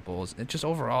general the Bulls. It just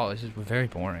overall, it's just very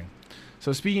boring.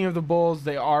 So speaking of the Bulls,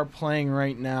 they are playing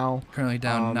right now. Currently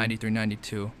down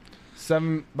 93-92.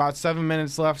 About 7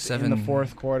 minutes left in the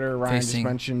fourth quarter. Ryan just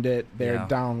mentioned it. They're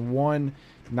down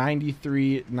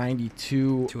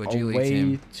 93-92 To a G League away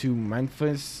team. to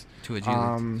Memphis. To a G League. Do you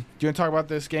want to talk about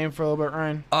this game for a little bit,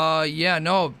 Ryan? Yeah,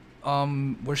 no.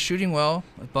 We're shooting well,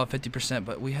 about 50%,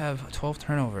 but we have 12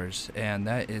 turnovers, and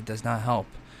it does not help.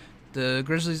 The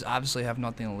Grizzlies obviously have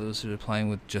nothing to lose, so they're playing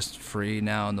with just free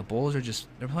now, and the Bulls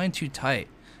they're playing too tight.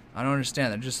 I don't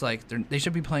understand. They're just like they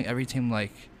should be playing every team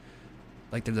like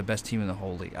they're the best team in the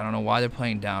whole league. I don't know why they're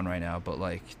playing down right now, but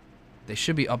like they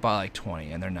should be up by like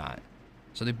 20, and they're not.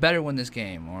 So they better win this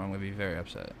game, or I'm gonna be very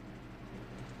upset.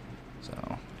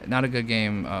 So not a good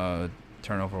game,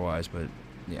 turnover-wise, but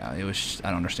yeah, it was. I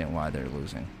don't understand why they're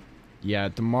losing. Yeah,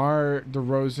 DeMar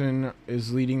DeRozan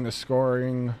is leading the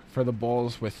scoring for the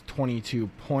Bulls with 22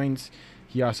 points.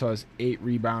 He also has 8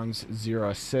 rebounds, 0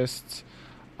 assists.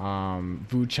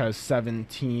 Vooch has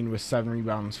 17 with 7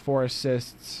 rebounds, 4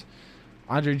 assists.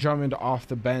 Andre Drummond off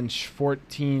the bench,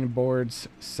 14 boards,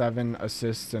 7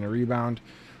 assists, and a rebound.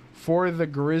 For the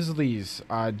Grizzlies,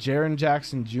 Jaren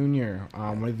Jackson Jr.,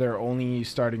 with their only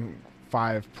starting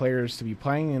 5 players to be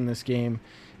playing in this game,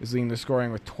 is leading the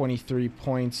scoring with 23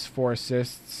 points, 4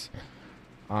 assists.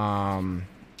 And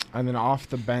then off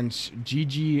the bench,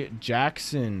 Gigi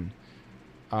Jackson.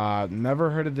 Never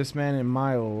heard of this man in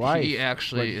my life. He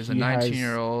actually is a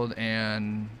 19-year-old,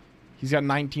 and he's got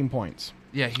 19 points.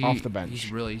 Yeah, off the bench.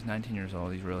 He's 19 years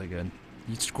old. He's really good.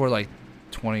 He scored like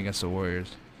 20 against the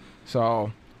Warriors.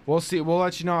 So we'll see. We'll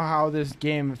let you know how this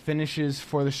game finishes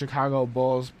for the Chicago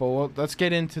Bulls. But let's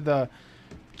get into the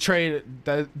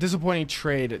disappointing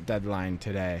trade deadline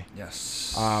today.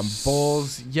 Yes.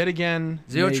 Bulls yet again.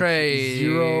 Zero trades.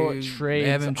 They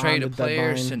haven't traded a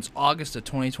player deadline. since August of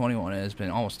 2021. It has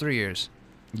been almost 3 years.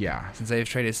 Yeah. Since they've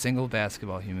traded a single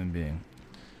basketball human being.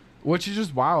 Which is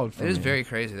just wild for me. It is very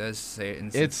crazy. That's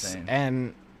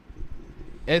insane.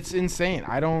 It's insane.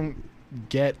 I don't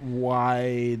get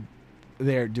why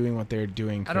they're doing what they're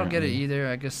doing currently. I don't get it either.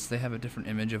 I guess they have a different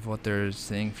image of what they're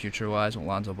seeing future-wise with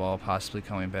Lonzo Ball possibly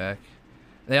coming back.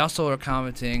 They also are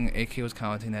commenting, AK was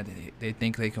commenting that they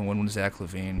think they can win with Zach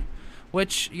LaVine,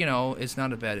 which, it's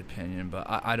not a bad opinion, but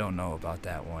I don't know about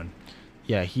that one.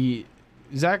 Yeah,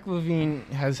 Zach LaVine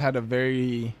has had a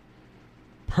very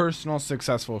personal,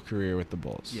 successful career with the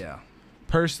Bulls. Yeah.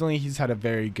 Personally, he's had a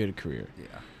very good career.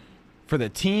 Yeah. For the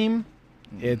team,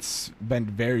 it's been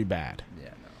very bad. Yeah,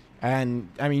 no. And,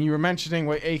 I mean, you were mentioning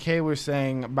what AK was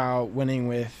saying about winning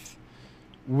with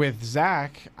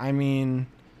Zach. I mean,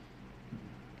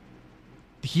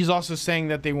 he's also saying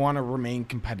that they want to remain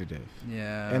competitive.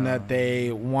 Yeah. And that they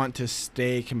want to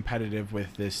stay competitive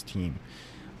with this team.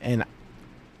 And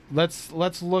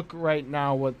let's look right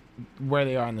now where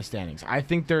they are in the standings. I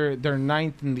think they're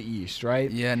ninth in the East,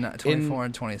 right? Yeah, 24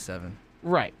 and 27.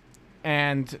 Right.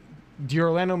 And the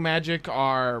Orlando Magic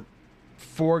are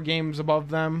 4 games above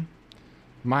them.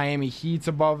 Miami Heat's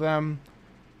above them.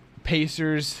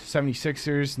 Pacers,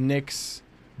 76ers, Knicks,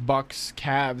 Bucks,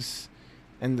 Cavs,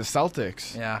 and the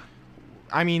Celtics. Yeah.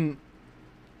 I mean,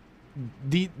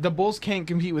 the Bulls can't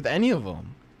compete with any of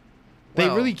them. They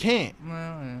really can't. Well,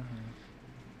 yeah.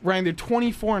 Ryan, they're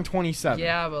 24 and 27.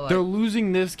 Yeah, but they're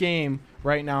losing this game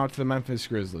right now to the Memphis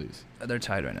Grizzlies. They're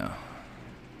tied right now.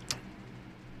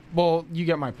 Well, you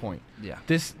get my point. Yeah.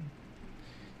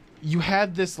 You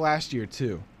had this last year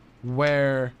too,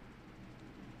 where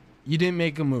you didn't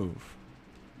make a move.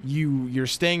 You're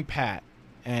staying pat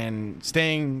and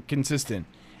staying consistent,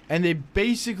 and they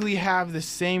basically have the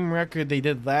same record they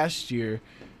did last year.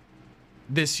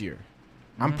 This year,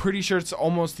 I'm pretty sure it's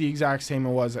almost the exact same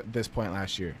it was at this point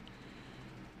last year.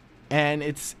 And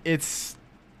it's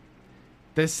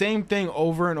the same thing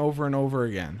over and over and over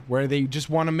again, where they just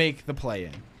want to make the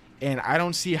play-in. And I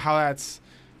don't see how that's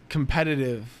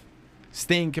competitive,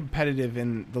 staying competitive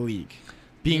in the league,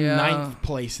 being ninth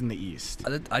place in the East.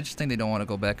 I just think they don't want to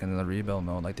go back into the rebuild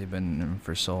mode like they've been in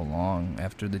for so long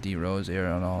after the D Rose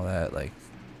era and all that. Like,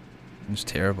 it's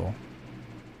terrible.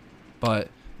 But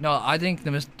no, I think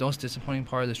the most disappointing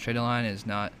part of this trade line is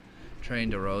not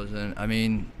trading DeRozan. I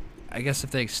mean, I guess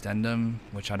if they extend him,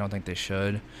 which I don't think they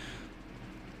should,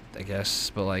 I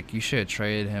guess, but like, you should have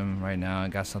traded him right now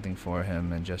and got something for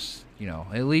him and just,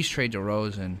 at least trade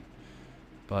DeRozan.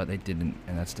 But they didn't,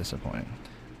 and that's disappointing.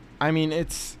 I mean, I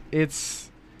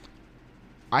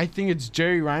think it's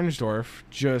Jerry Reinsdorf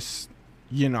just,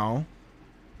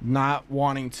 not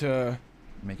wanting to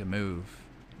make a move.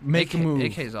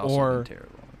 AK's also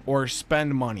terrible. Or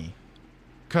spend money.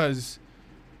 Because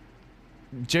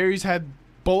Jerry's had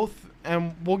both,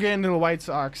 and we'll get into the White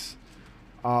Sox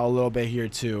a little bit here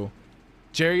too.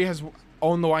 Jerry has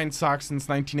owned the White Sox since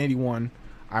 1981.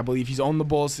 I believe he's owned the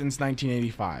Bulls since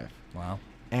 1985. Wow.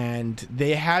 And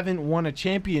they haven't won a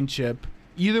championship,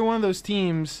 either one of those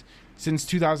teams, since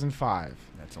 2005.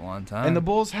 That's a long time. And the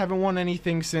Bulls haven't won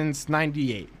anything since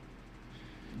 98.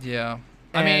 Yeah.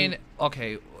 I mean,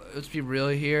 okay, let's be real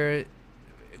here.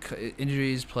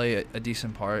 Injuries play a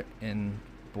decent part in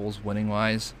Bulls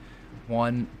winning-wise.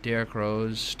 1, Derrick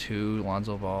Rose. 2,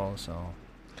 Lonzo Ball. So,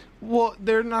 well,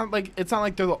 they're not like, it's not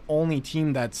like they're the only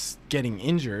team that's getting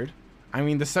injured. I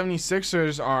mean, the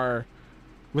 76ers are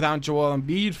without Joel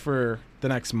Embiid for the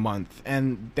next month,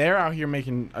 and they're out here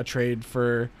making a trade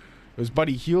for, it was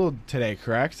Buddy Hield today,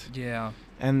 correct? Yeah.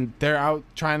 And they're out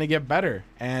trying to get better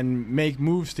and make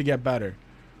moves to get better.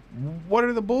 What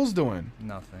are the Bulls doing?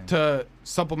 Nothing. To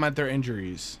supplement their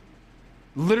injuries?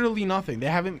 Literally nothing. They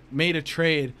haven't made a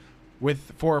trade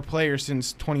for a player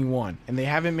since 21, and they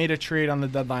haven't made a trade on the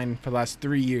deadline for the last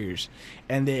 3 years,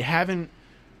 and they haven't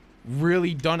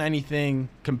really done anything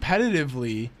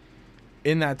competitively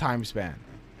in that time span.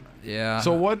 Yeah.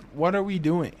 So what are we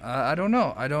doing? I don't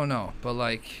know. But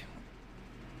like,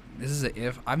 this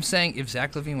is I'm saying if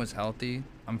Zach LaVine was healthy,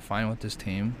 I'm fine with this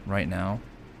team right now.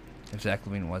 If Zach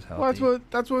LaVine was healthy. Well,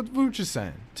 that's what Vooch is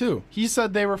saying too. He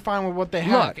said they were fine with what they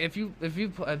had. Look,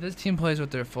 if this team plays with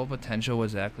their full potential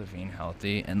with Zach LaVine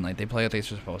healthy and like they play what they're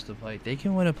supposed to play, they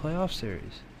can win a playoff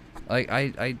series. Like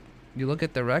you look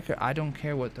at the record, I don't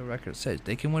care what the record says.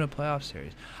 They can win a playoff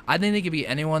series. I think they could beat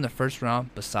anyone in the first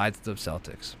round besides the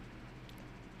Celtics.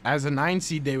 As a 9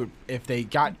 seed, they would, if they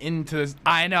got into this,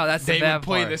 I know that's the bad would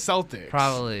play part. the Celtics.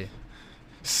 Probably.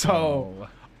 So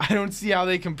I don't see how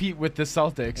they compete with the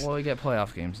Celtics. Well, we get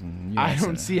playoff games, and I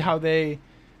don't see how they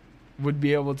would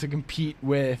be able to compete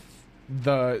with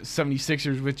the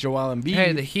 76ers with Joel Embiid.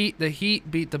 Hey, the Heat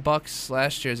beat the Bucks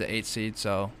last year as an 8 seed,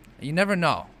 so you never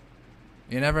know.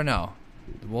 You never know.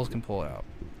 The Bulls can pull it out.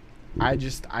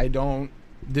 I don't.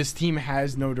 This team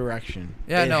has no direction.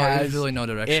 Yeah, there's really no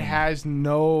direction. It has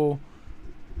no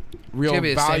real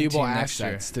valuable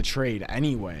assets year to trade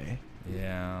anyway.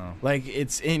 Yeah. Like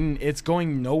it's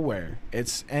going nowhere.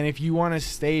 And if you want to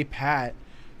stay pat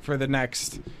for the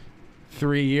next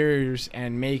 3 years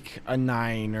and make a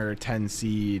 9 or 10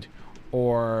 seed,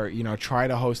 or try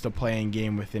to host a playing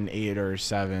game with an 8 or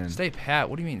 7. Stay pat.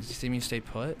 What do you mean? Do you mean stay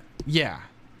put? Yeah,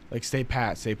 like stay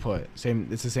pat, stay put. Same.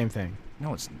 It's the same thing.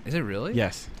 No, is it really?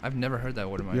 Yes. I've never heard that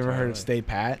word in my life. You ever heard of stay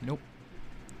pat? Nope.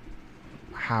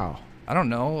 How? I don't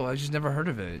know. I just never heard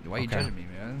of it. Why are you judging me,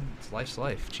 man? It's life's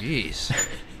life. Jeez.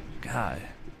 God.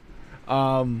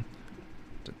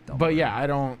 But yeah, I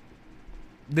don't.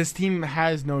 This team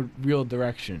has no real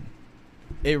direction.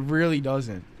 It really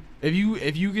doesn't. If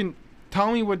you can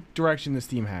tell me what direction this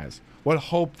team has, what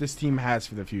hope this team has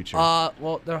for the future.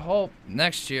 Well, their hope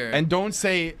next year. And don't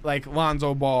say like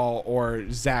Lonzo Ball or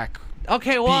Zach.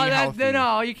 Okay, well,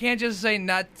 no, you can't just say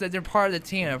not that they're part of the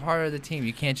team. They're part of the team.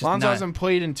 You can't just. Lonzo hasn't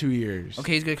played in 2 years.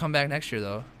 Okay, he's gonna come back next year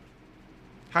though.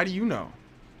 How do you know?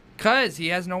 Cause he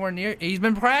has nowhere near. He's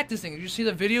been practicing. Did you see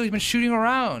the video? He's been shooting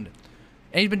around,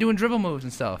 and he's been doing dribble moves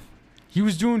and stuff. He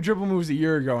was doing dribble moves a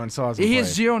year ago and still hasn't played. He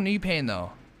has zero knee pain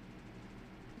though.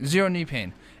 Zero knee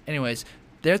pain. Anyways,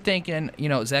 they're thinking,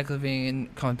 Zach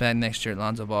LaVine comes back next year.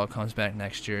 Lonzo Ball comes back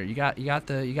next year. You got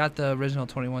the original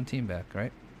 21 team back,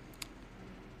 right?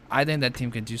 I think that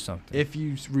team can do something. If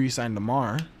you re-sign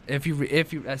DeMar. If you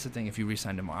that's the thing. If you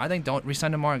re-sign DeMar, I think don't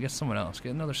re-sign DeMar and get someone else.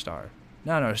 Get another star.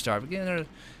 Not another star, but get another.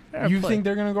 You think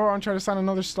they're gonna go out and try to sign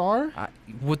another star?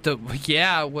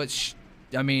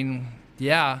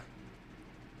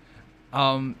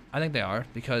 I think they are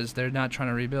because they're not trying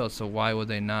to rebuild. So why would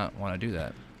they not want to do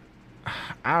that?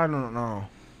 I don't know.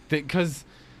 Because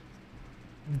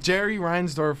Jerry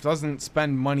Reinsdorf doesn't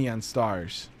spend money on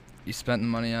stars. He spent the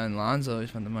money on Lonzo. He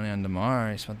spent the money on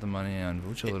DeMar. He spent the money on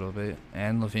Vooch a little bit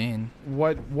and Levine.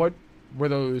 What were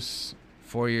those?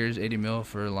 4 years, $80 million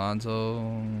for Lonzo.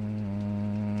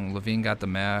 Levine got the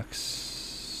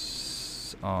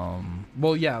max.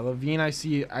 Well, yeah, Levine. I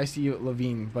see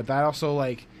Levine, but that also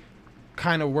like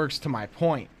kind of works to my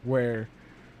point where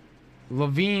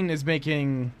Levine is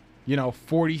making,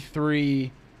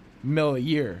 $43 million a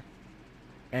year,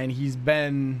 and he's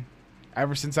been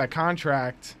ever since that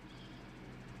contract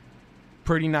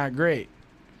pretty not great.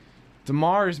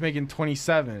 DeMar is making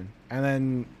 27, and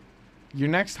then your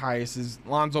next highest is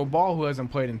Lonzo Ball, who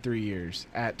hasn't played in 3 years,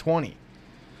 at 20.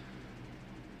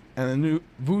 And then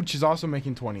Vooch is also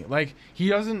making 20. Like, he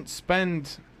doesn't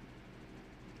spend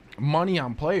money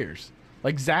on players.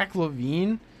 Like Zach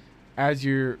LaVine, as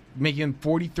you're making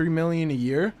 $43 million a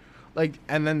year, like,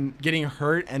 and then getting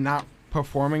hurt and not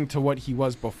performing to what he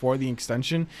was before the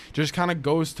extension, just kind of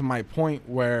goes to my point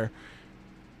where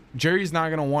Jerry's not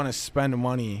gonna want to spend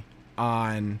money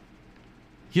on.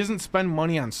 He doesn't spend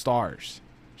money on stars.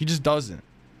 He just doesn't.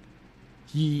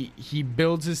 He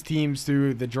builds his teams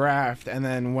through the draft, and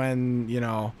then when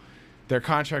their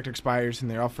contract expires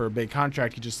and they're up for a big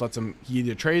contract, he just lets them. He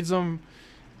either trades them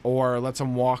or lets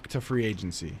them walk to free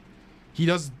agency. He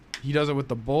does it with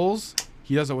the Bulls.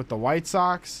 He does it with the White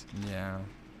Sox. Yeah.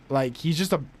 Like, he's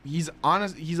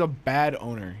honest. He's a bad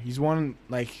owner.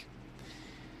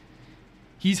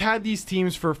 He's had these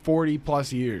teams for 40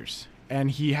 plus years, and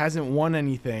he hasn't won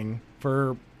anything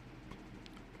for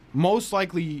most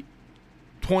likely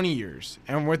 20 years,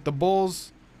 and with the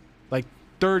Bulls, like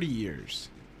 30 years.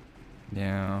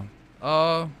 Yeah.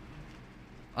 I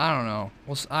don't know.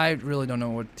 Well, I really don't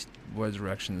know what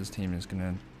direction this team is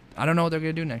gonna. I don't know what they're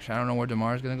gonna do next year. I don't know where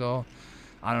DeMar's gonna go.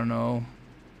 I don't know.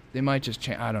 They might just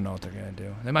change. I don't know what they're gonna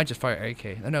do. They might just fire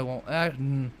AK. No,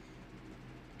 won't.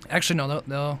 Actually, no.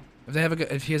 They'll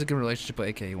if he has a good relationship with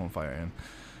AK, he won't fire him.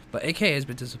 But AK has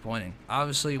been disappointing.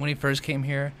 Obviously, when he first came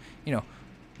here,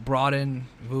 brought in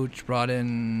Vooch, brought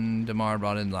in DeMar,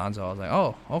 brought in Lonzo. I was like,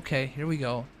 oh, okay, here we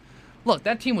go. Look,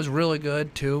 that team was really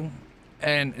good too,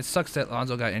 and it sucks that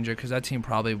Lonzo got injured because that team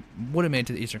probably would have made it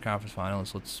to the Eastern Conference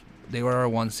Finals. They were our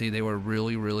 1 seed. They were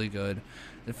really, really good.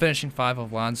 The finishing five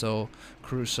of Lonzo,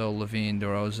 Caruso, Levine,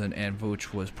 DeRozan, and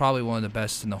Vooch was probably one of the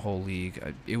best in the whole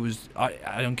league. It was.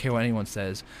 I don't care what anyone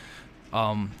says.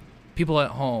 People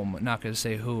at home, not going to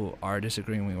say who, are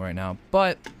disagreeing with me right now,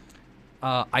 but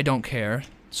I don't care.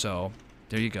 So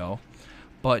there you go.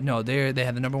 But no, they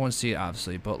had the number 1 seed,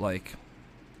 obviously. But like,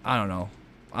 I don't know.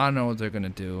 I don't know what they're gonna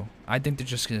do. I think they're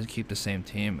just gonna keep the same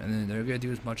team, and then they're gonna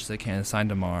do as much as they can to sign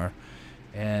DeMar,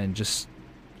 and just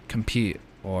compete.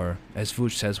 Or as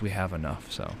Vooch says, we have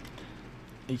enough. So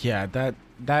yeah,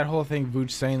 that whole thing,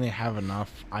 Vooch saying they have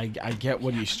enough. I get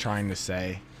what he's trying to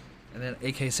say. And then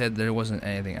AK said there wasn't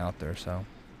anything out there. So.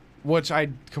 Which I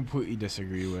completely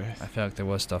disagree with. I feel like there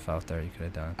was stuff out there you could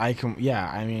have done. I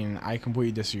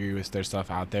completely disagree with their stuff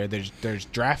out there. There's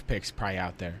draft picks probably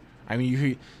out there. I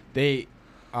mean,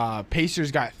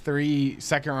 Pacers got 3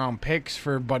 second-round picks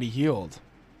for Buddy Hield,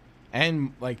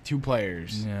 and like 2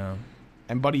 players. Yeah.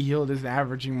 And Buddy Hield isn't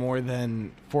averaging more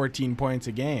than 14 points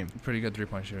a game. Pretty good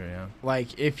 3-point shooter, yeah.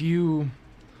 Like,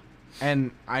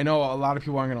 and I know a lot of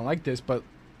people aren't gonna like this, but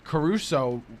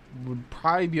Caruso would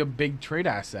probably be a big trade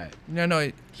asset.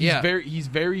 He's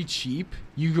very cheap.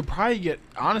 You could probably get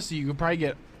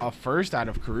a first out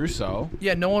of Caruso.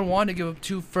 Yeah, no one wanted to give up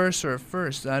 2 firsts or a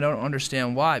first. I don't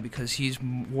understand why, because he's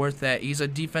worth that. He's a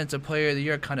defensive player of the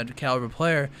year kind of caliber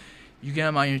player. You get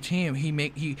him on your team, he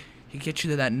gets you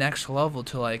to that next level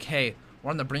to like, hey, we're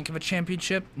on the brink of a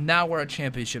championship. Now we're a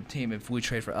championship team if we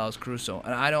trade for Alex Caruso.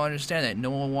 And I don't understand that.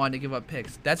 No one wanted to give up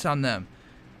picks. That's on them.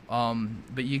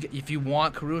 But if you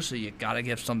want Caruso, you gotta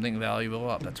give something valuable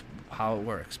up. That's how it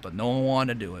works. But no one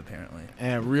wanted to do it, apparently.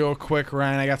 And real quick,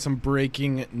 Ryan, I got some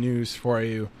breaking news for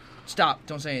you. Stop!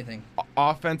 Don't say anything.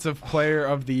 Offensive Player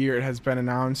of the Year has been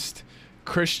announced.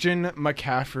 Christian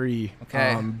McCaffrey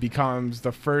becomes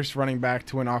the first running back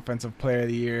to win Offensive Player of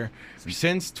the Year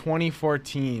since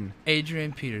 2014.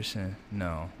 Adrian Peterson.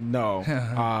 No.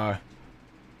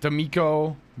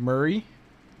 D'Amico Murray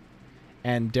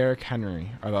and Derrick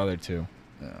Henry are the other 2.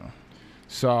 No.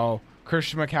 So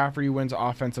Christian McCaffrey wins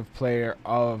Offensive Player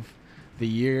of the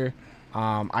Year.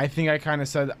 I think I kind of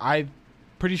said, I'm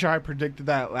pretty sure I predicted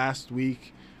that last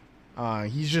week.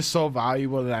 He's just so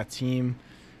valuable to that team.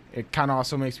 It kind of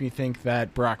also makes me think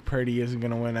that Brock Purdy isn't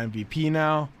going to win MVP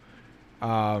now.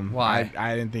 Why?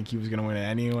 I didn't think he was gonna win it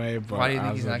anyway. But Why do you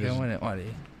think he's not gonna win it? Why do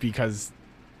you? Because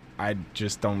I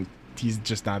just don't. He's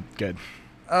just not good.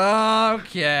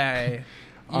 Okay.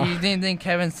 You didn't think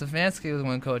Kevin Stefanski was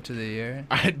win Coach of the Year?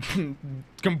 I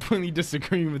completely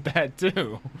disagree with that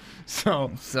too.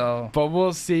 So, but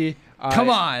we'll see. Come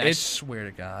on! I swear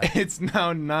to God. It's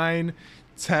now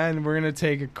 9:10. We're gonna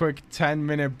take a quick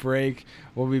 10-minute break.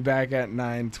 We'll be back at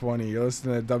 9:20. You're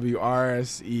listening to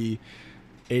WRSE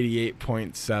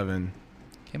 88.7.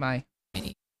 Okay, bye.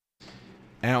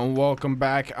 And welcome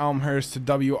back, Elmhurst, to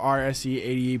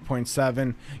WRSE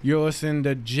 88.7. You're listening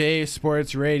to J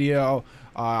Sports Radio.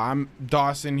 I'm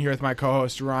Dawson here with my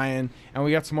co-host Ryan, and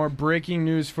we got some more breaking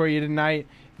news for you tonight.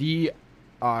 The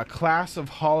class of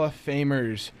Hall of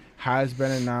Famers has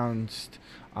been announced.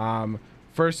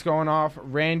 First going off,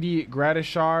 Randy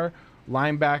Gradishar,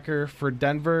 linebacker for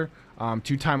Denver,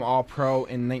 two-time All-Pro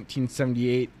in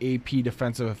 1978, AP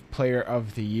Defensive Player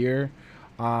of the Year.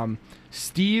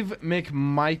 Steve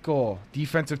McMichael,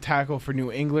 defensive tackle for New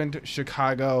England,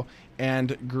 Chicago,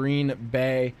 and Green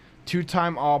Bay.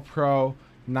 Two-time All-Pro,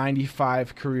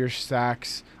 95 career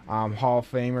sacks, Hall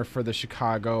of Famer for the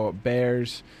Chicago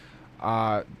Bears.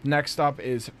 Next up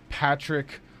is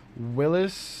Patrick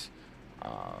Willis.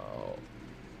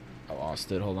 I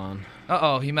lost it. Hold on.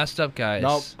 Uh-oh, he messed up, guys.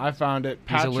 Nope, I found it.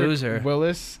 He's a loser. Patrick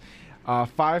Willis,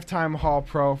 five-time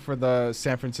All-Pro for the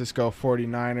San Francisco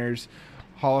 49ers.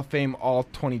 Hall of Fame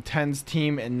All-2010s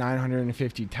team and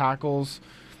 950 tackles.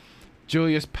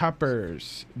 Julius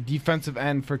Peppers, defensive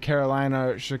end for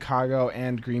Carolina, Chicago,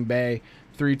 and Green Bay.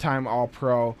 Three-time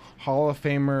All-Pro, Hall of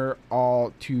Famer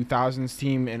All-2000s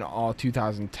team and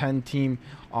All-2010 team.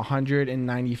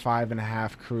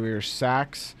 195.5 career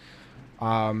sacks.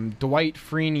 Dwight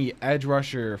Freeney, edge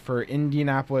rusher for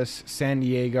Indianapolis, San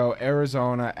Diego,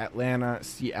 Arizona, Atlanta,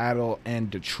 Seattle, and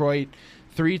Detroit.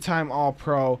 Three-time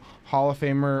All-Pro, Hall of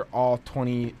Famer,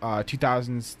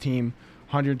 All-2000s team,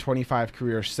 125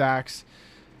 career sacks.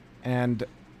 And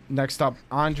next up,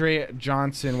 Andre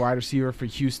Johnson, wide receiver for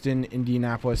Houston,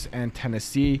 Indianapolis, and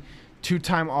Tennessee.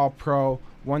 Two-time All-Pro,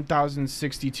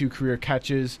 1,062 career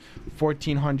catches,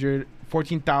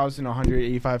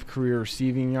 14,185 career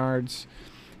receiving yards.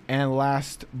 And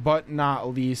last but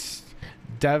not least,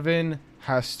 Devin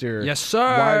Hester. Yes,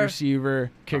 sir. Wide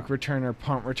receiver, kick returner,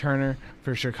 punt returner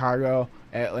for Chicago,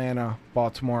 Atlanta,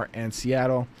 Baltimore, and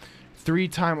Seattle.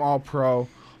 Three-time All-Pro,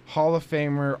 Hall of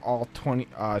Famer, all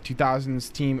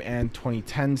 2000s team and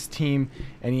 2010s team,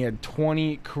 and he had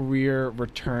 20 career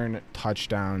return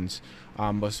touchdowns.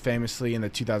 Most famously in the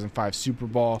 2005 Super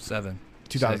Bowl, 2007,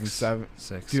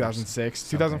 2006,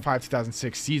 2005,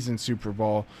 2006 season Super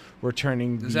Bowl,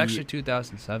 returning. It was actually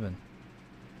 2007.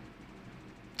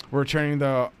 Returning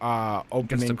the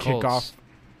opening kickoff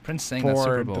Prince sang that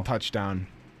Super Bowl. The touchdown.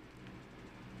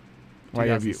 Why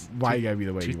you gotta be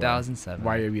the way you are? 2007.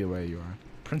 Why you gotta be the way you are?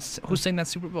 Prince. Who sang that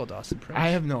Super Bowl, Dawson? Prince. I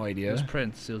have no idea. It was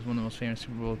Prince. It was one of the most famous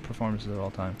Super Bowl performances of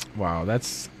all time. Wow,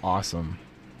 that's awesome.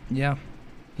 Yeah,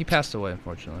 he passed away,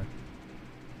 unfortunately.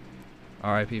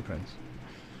 R.I.P. Prince.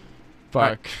 Fuck.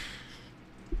 Right.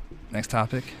 Next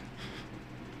topic.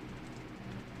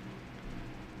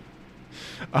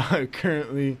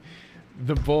 Currently,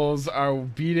 the Bulls are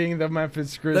beating the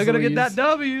Memphis Grizzlies. They're going to get that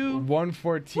W.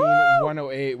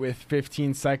 114-108 with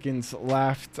 15 seconds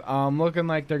left. Looking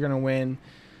like they're going to win.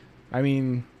 I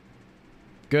mean,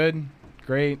 good,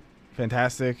 great,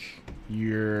 fantastic.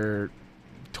 You're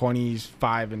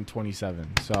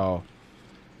 25-27. So,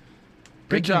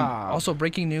 good job. Also,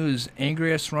 breaking news,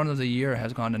 angriest run of the year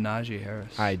has gone to Najee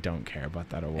Harris. I don't care about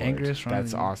that award. Angriest run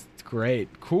That's awesome.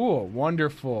 Great. Cool.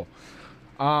 Wonderful.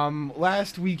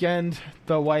 Last weekend,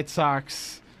 the White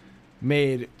Sox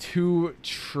made two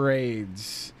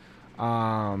trades.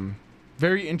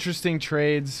 Very interesting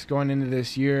trades going into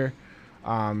this year.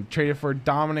 Traded for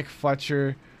Dominic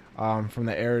Fletcher from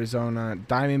the Arizona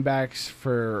Diamondbacks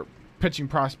for pitching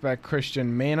prospect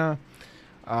Christian Mena.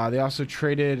 They also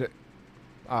traded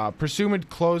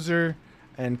presumed closer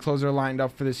and closer lined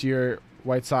up for this year,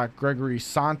 White Sox Gregory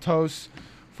Santos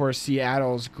for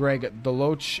Seattle's Greg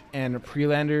Deloach and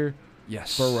Prelander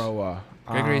Baroa.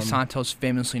 Gregory Santos,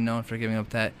 famously known for giving up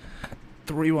that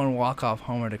 3-1 walk-off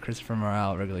homer to Christopher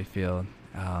Morel at Wrigley Field.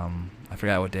 I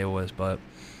forgot what day it was, but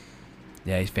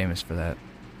yeah, he's famous for that.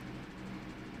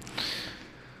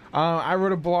 I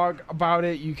wrote a blog about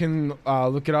it. You can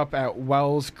look it up at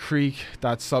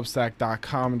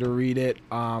wellscreek.substack.com to read it.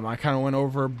 I kind of went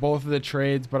over both of the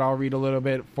trades, but I'll read a little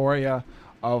bit for you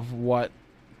of what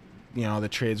the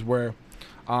trades were.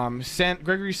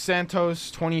 Gregory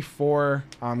Santos, 24,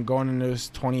 going into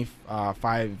his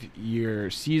 25-year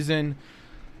season.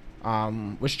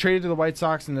 was traded to the White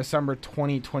Sox in December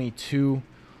 2022.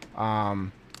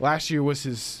 Last year was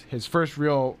his first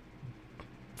real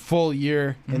full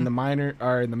year in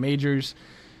the majors.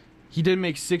 He did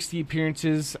make 60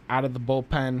 appearances out of the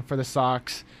bullpen for the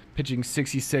Sox, pitching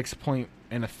 66 point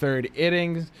and a third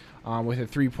innings, with a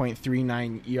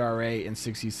 3.39 ERA and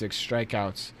 66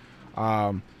 strikeouts.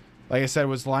 Like I said,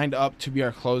 was lined up to be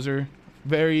our closer.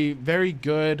 Very, very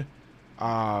good,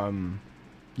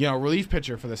 relief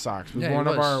pitcher for the Sox.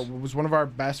 Was one of our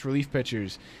best relief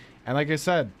pitchers, and like I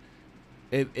said,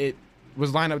 it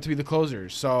was lined up to be the closer.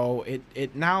 So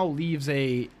it now leaves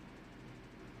a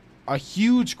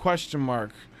huge question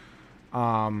mark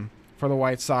for the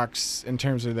White Sox in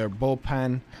terms of their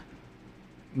bullpen.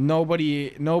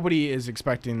 Nobody is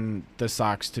expecting the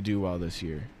Sox to do well this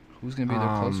year. Who's gonna be their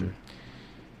closer?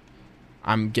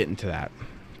 I'm getting to that.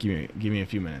 Give me a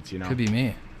few minutes. Could be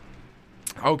me.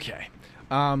 Okay.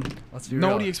 Let's be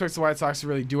Nobody real. expects the White Sox to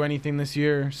really do anything this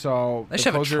year. So They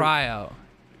should have a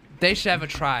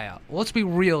tryout. Let's be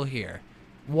real here.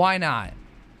 Why not?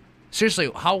 Seriously,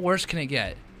 how worse can it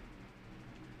get?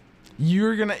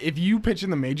 If you pitch in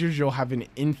the majors, you'll have an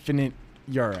infinite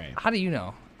ERA. How do you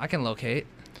know? I can locate.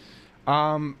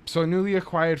 So newly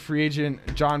acquired free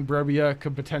agent John Brebbia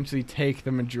could potentially take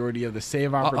the majority of the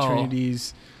save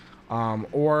opportunities.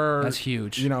 Or that's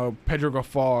huge. Pedro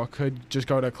Gaffal could just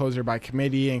go to closer by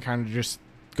committee and kind of just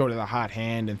go to the hot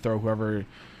hand and throw whoever,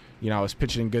 is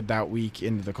pitching good that week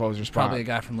into the closer spot. Probably a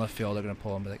guy from left field. They're gonna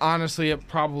pull him. Honestly, it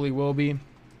probably will be.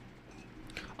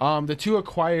 The two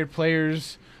acquired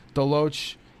players,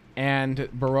 Deloach and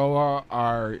Baroa,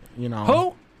 are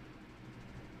who?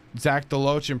 Zach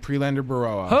Deloach and Prelander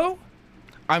Baroa. Who?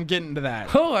 I'm getting to that.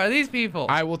 Who are these people?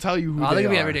 I will tell you who they're they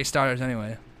gonna be are. everyday starters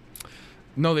anyway.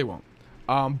 No, they won't.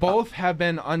 Both have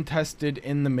been untested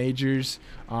in the majors.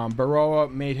 Baroa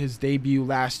made his debut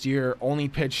last year, only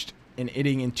pitched an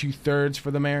inning in 2/3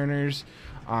 for the Mariners,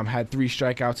 had 3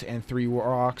 strikeouts and 3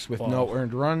 walks with no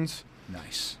earned runs.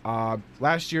 Nice.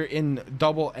 Last year in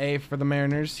Double-A for the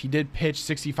Mariners, he did pitch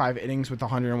 65 innings with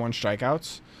 101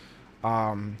 strikeouts.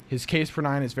 His Ks per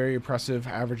 9 is very impressive,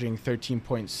 averaging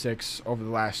 13.6 over the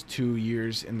last 2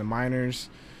 years in the minors.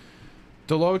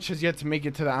 Deloach has yet to make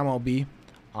it to the MLB.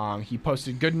 He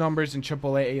posted good numbers in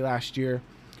AAA last year,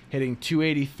 hitting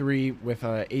 .283 with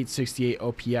a .868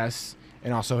 OPS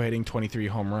and also hitting 23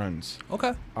 home runs.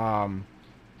 Okay.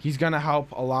 He's going to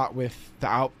help a lot with the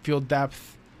outfield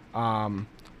depth.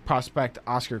 Prospect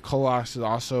Oscar Colas is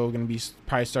also going to be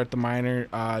probably start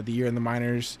the year in the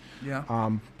minors. Yeah.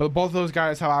 But both of those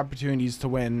guys have opportunities to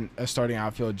win a starting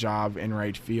outfield job in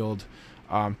right field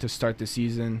to start the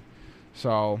season.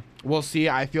 So we'll see.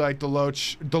 I feel like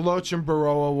Deloach and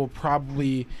Baroa will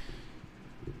probably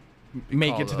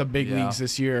make it to the big leagues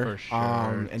this year, for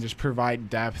sure. And just provide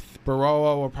depth.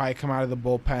 Baroa will probably come out of the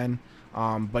bullpen,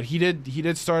 but he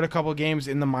did start a couple games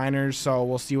in the minors, so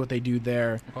we'll see what they do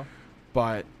there. Okay.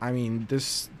 But I mean,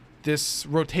 this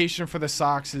rotation for the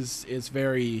Sox is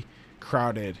very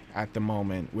crowded at the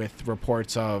moment, with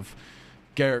reports of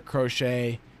Garrett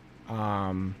Crochet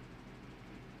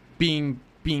being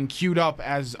queued up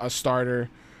as a starter.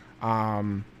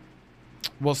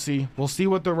 We'll see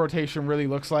what the rotation really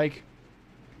looks like.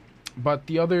 But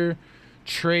the other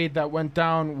trade that went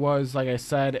down was, like I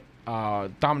said,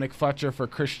 Dominic Fletcher for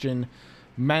Christian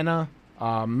Mena.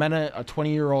 Mena, a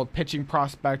 20-year-old pitching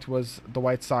prospect, was the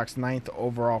White Sox 9th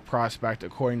overall prospect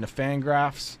according to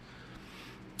Fangraphs.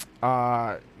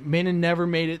 Mena never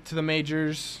made it to the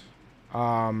majors.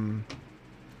 Never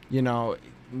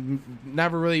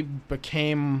really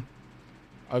became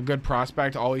a good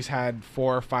prospect. Always had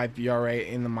 4 or 5 ERA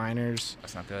in the minors.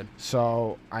 That's not good.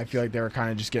 So I feel like they were kind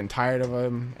of just getting tired of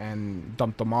him and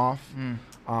dumped him off.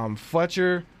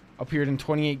 Fletcher appeared in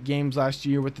 28 games last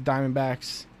year with the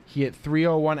Diamondbacks. He hit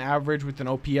 .301 average with an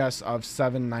OPS of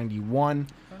 .791.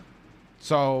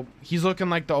 So he's looking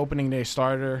like the opening day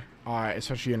starter,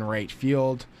 especially in right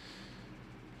field.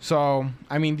 So,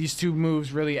 I mean, these two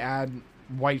moves really add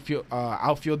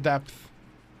outfield depth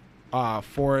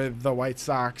for the White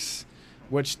Sox,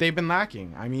 which they've been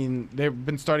lacking. I mean, they've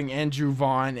been starting Andrew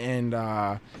Vaughn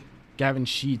and Gavin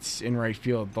Sheets in right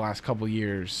field the last couple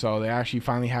years. So they actually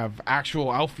finally have actual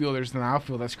outfielders in the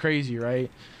outfield. That's crazy, right?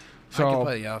 So,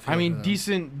 I mean,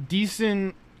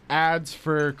 decent ads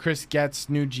for Chris Getz,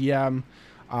 new GM,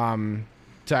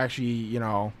 to actually,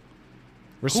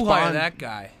 respond. Who hired that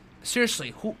guy?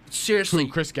 Seriously, who? Seriously,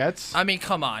 Who, Chris Getz? I mean,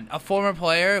 come on. A former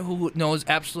player who knows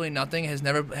absolutely nothing, has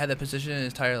never had that position in his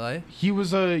entire life. He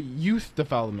was a youth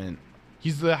development.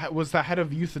 Was the head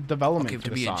of youth development. Okay, for to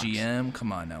the be Sox. a GM,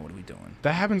 come on now. What are we doing?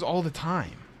 That happens all the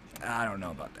time. I don't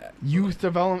know about that. Youth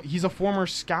development. He's a former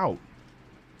scout.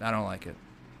 I don't like it.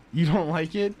 You don't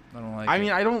like it? I don't like it. I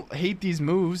mean, I don't hate these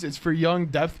moves. It's for young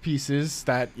depth pieces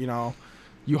that,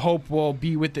 you hope will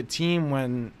be with the team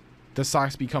when the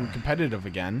Sox become competitive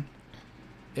again.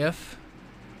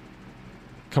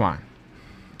 Come on.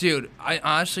 Dude, I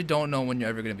honestly don't know when you're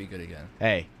ever going to be good again.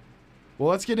 Hey. Well,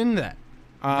 let's get into that.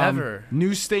 Never.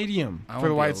 New stadium for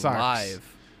the White Sox. Alive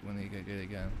when they get good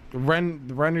again. The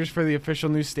renders for the official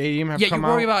new stadium have come out. Yeah,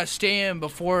 you're worried about a stadium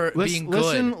before being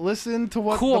good. Listen to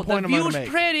what cool. the point I'm going to make. The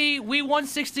view's pretty. We won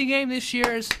 60 game this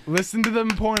year. Listen to the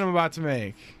point I'm about to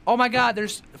make. Oh my God,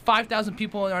 there's 5,000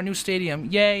 people in our new stadium.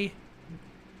 Yay.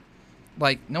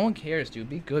 Like, no one cares, dude.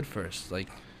 Be good first. Like,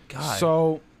 God.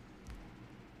 So,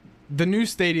 the new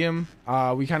stadium,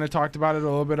 we kind of talked about it a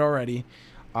little bit already.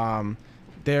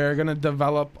 They're going to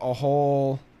develop a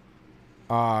whole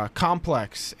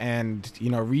complex and,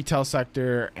 retail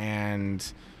sector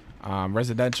and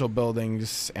residential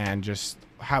buildings and just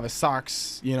have a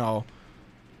Sox,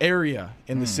 area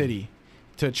in the city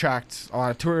to attract a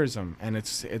lot of tourism. And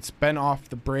it's been off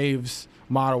the Braves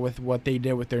model with what they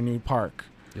did with their new park.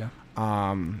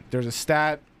 Yeah. There's a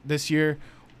stat this year,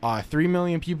 3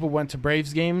 million people went to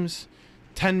Braves games.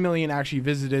 10 million actually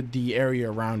visited the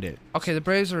area around it. Okay, the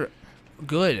Braves are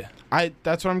good.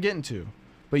 That's what I'm getting to.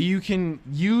 But you can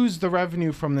use the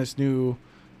revenue from this new,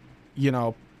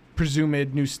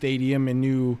 presumed new stadium and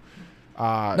new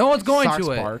no one's going Sox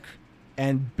to it. Park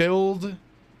and build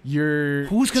your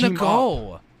Who's going to team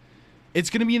go? up. It's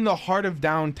going to be in the heart of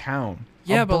downtown.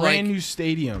 Yeah, a but brand new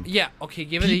stadium. Yeah, okay,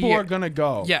 give it a year. People are going to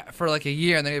go. Yeah, for like a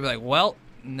year, and they're going to be like, well,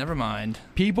 never mind.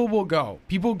 People will go.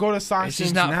 People go to Sox It's games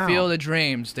just not now. Field of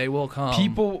Dreams. They will come.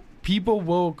 People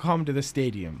will come to the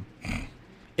stadium.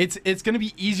 It's going to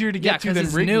be easier to get to 'cause than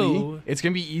it's Wrigley. new. It's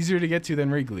going to be easier to get to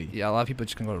than Wrigley. Yeah, a lot of people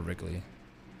just going to go to Wrigley.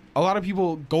 A lot of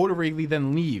people go to Wrigley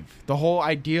then leave. The whole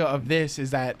idea of this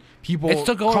is that people It's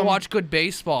to go and watch good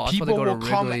baseball. That's why People they go will to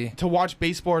come Wrigley. to watch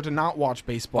baseball or to not watch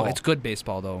baseball. Oh, it's good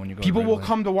baseball, though, when you go People to will Wrigley.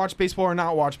 come to watch baseball or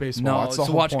not watch baseball. No, That's it's the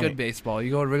to whole watch point. good baseball.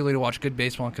 You go to Wrigley to watch good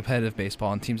baseball and competitive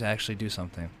baseball and teams that actually do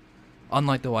something.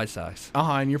 Unlike the White Sox.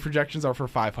 And your projections are for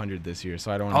 500 this year,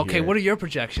 so I don't. Okay, what are your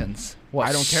projections? What,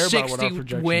 I don't care about what our 60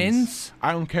 projections. wins?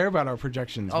 I don't care about our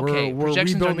projections. Okay, we're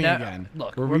projections are rebuilding again.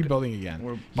 Look, we're rebuilding again.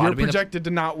 we're about You're to be the- projected to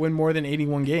not win more than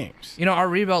 81 games. You know, our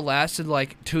rebuild lasted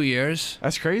like 2 years.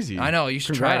 That's crazy. I know. You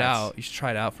should try it Congrats. out. You should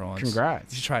try it out for once.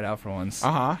 Congrats. You should try it out for once.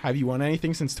 Have you won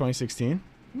anything since 2016?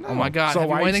 No. Oh my God! So Have you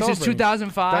why won are anything since celebrating?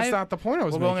 2005? That's not the point I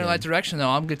was We're making. going in the right direction, though.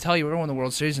 I'm gonna tell you, we're going to win the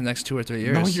World Series in the next 2 or 3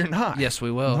 years. No, you're not. Yes,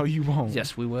 we will. No, you won't.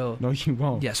 Yes, we will. No, you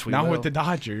won't. Yes, we Not will. with the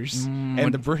Dodgers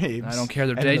and the Braves. I don't care.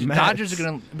 The and Mets. Dodgers are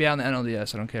gonna be on the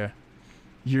NLDS. I don't care.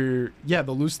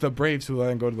 They'll lose to the Braves who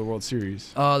then go to the World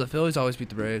Series. The Phillies always beat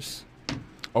the Braves.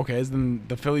 Okay, then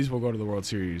the Phillies will go to the World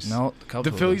Series. No, the Cubs.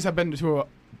 The will. Phillies have been to a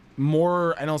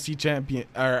more NLC champion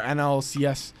or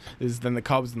NLCS than the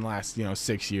Cubs in the last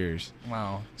 6 years.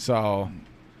 Wow. So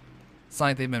It's not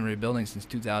like they've been rebuilding since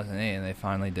 2008, and they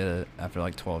finally did it after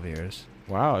like 12 years.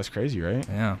 wow, that's crazy, right?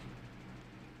 Yeah.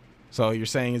 So you're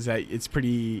saying is that it's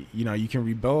pretty, you can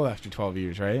rebuild after 12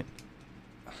 years, right?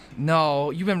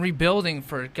 No, you've been rebuilding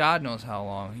for God knows how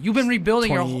long. You've been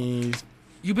rebuilding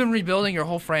You've been rebuilding your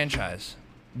whole franchise.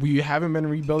 We haven't been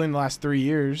rebuilding the last 3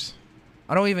 years.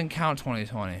 I don't even count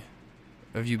 2020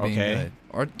 of you being Okay. good,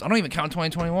 or I don't even count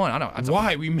 2021. I don't.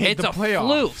 Why? We made it's the a playoffs.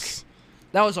 fluke.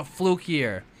 That was a fluke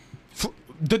year.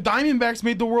 The Diamondbacks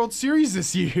made the World Series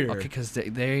this year. Okay, because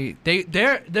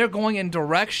they're going in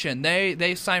direction.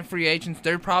 They signed free agents.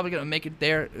 They're probably gonna make it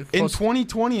there. In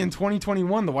 2020 and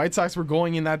 2021, the White Sox were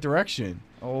going in that direction.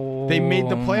 Oh, They made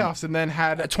the playoffs and then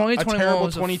had a 2021 terrible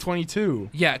was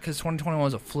 2022. Yeah, because 2021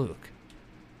 was a fluke.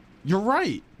 You're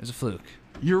right. It was a fluke.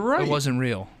 You're right. It wasn't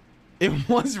real. It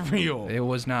was real. It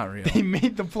was not real. They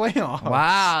made the playoffs.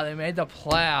 Wow, they made the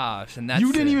playoffs, and that's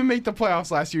You didn't it. even make the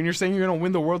playoffs last year, and you're saying you're going to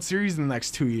win the World Series in the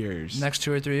next 2 years. Next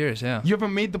 2 or 3 years, yeah. You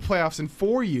haven't made the playoffs in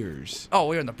 4 years. Oh,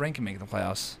 we were on the brink of making the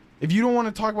playoffs. If you don't want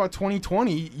to talk about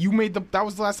 2020, that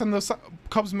was the last time the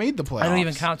Cubs made the playoffs. I don't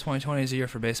even count 2020 as a year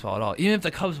for baseball at all. Even if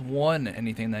the Cubs won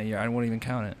anything that year, I wouldn't even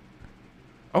count it.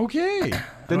 Okay.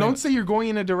 Then don't say you're going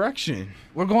in a direction.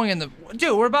 We're going in the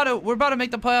dude. We're about to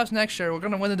make the playoffs next year. We're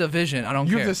gonna win the division. I don't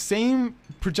You care. have the same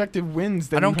projected wins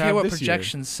that I don't you care have what this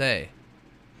projections say.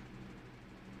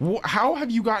 year. How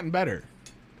have you gotten better?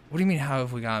 What do you mean? How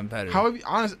have we gotten better? How have you,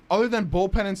 honest, other than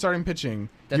bullpen and starting pitching,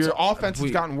 That's- your offense has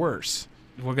we- gotten worse?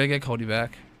 We're gonna get Cody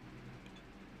back.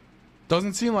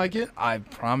 Doesn't seem like it. I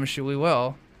promise you, we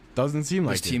will. Doesn't seem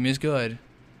like This team it. is good.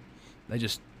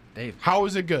 They How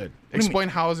is it good? do you Explain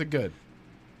how is it good?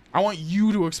 I want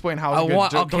you to explain how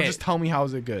it's good. Don't just tell me how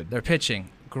is it good. They're pitching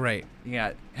great. You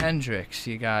got Hendricks,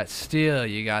 you got Steele,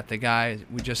 you got the guy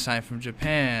we just signed from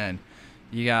Japan,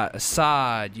 you got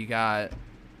Assad, you got,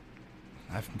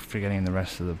 I'm forgetting the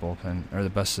rest of the bullpen or the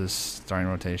best of the starting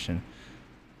rotation.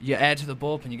 You add to the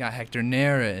bullpen, you got Hector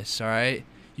Neris, all right?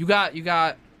 You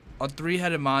got a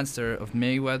three-headed monster of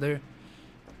Mayweather,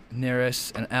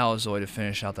 Neris, and Alzoy to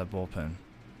finish out that bullpen.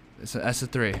 That's a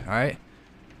three, all right?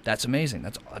 That's amazing.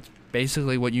 That's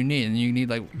basically what you need. And you need,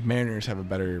 like... Mariners have a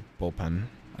better bullpen.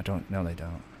 I don't... No, they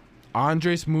don't.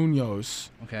 Andres Munoz.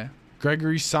 Okay.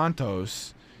 Gregory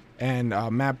Santos. And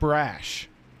Matt Brash.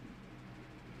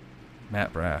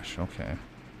 Matt Brash. Okay.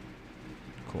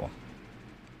 Cool.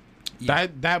 Yeah.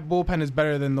 That bullpen is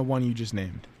better than the one you just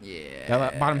named. Yeah.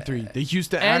 That bottom three. The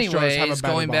Houston Astros Anyways, have a better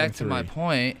going back bottom to my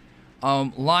point,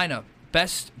 lineup.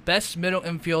 Best middle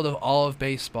infield of all of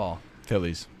baseball.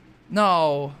 Phillies.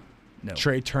 No.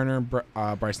 Trey Turner,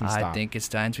 Bryson Stott. I think it's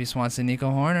Dansby Swanson, Nico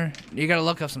Horner. You gotta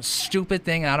look up some stupid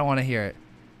thing, and I don't want to hear it.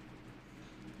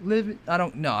 I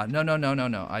don't. No.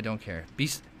 I don't care.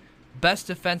 Best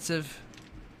defensive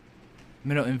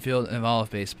middle infield in all of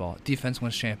baseball. Defense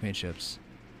wins championships.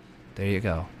 There you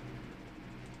go.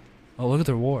 Oh, look at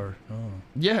their WAR. Oh.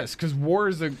 Yes, because WAR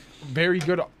is a very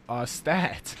good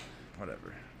stat.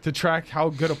 Whatever. To track how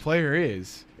good a player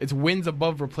is. It's wins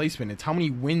above replacement. It's how many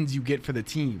wins you get for the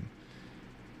team.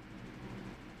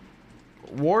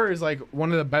 WAR is like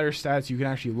one of the better stats you can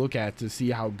actually look at to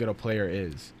see how good a player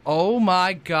is. Oh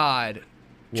my God.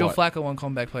 What? Joe Flacco won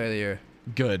comeback player of the year.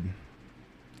 Good.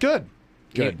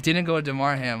 He didn't go to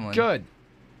DeMar Hamlin.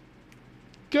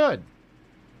 Good.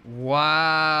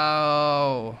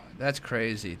 Wow. That's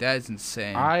crazy. That is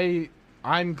insane.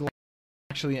 I'm glad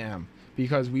I actually am.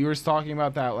 Because we were talking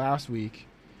about that last week.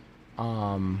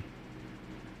 How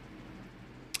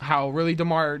really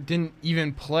DeMar didn't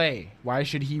even play. Why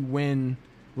should he win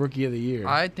Rookie of the Year?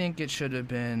 I think it should have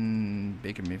been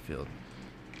Baker Mayfield.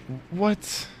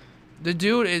 What? The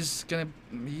dude is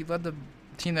he led the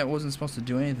team that wasn't supposed to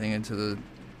do anything into the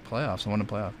playoffs and won a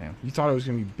playoff game. You thought it was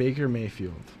going to be Baker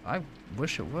Mayfield. I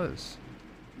wish it was.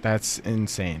 That's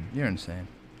insane. You're insane.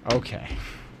 Okay.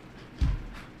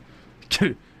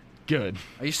 Good.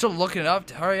 Are you still looking it up?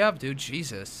 Hurry up, dude.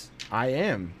 Jesus. I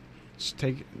am. Just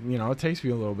it takes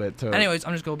me a little bit to... Anyways,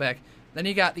 I'm just going back. Then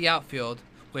you got the outfield,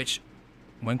 which,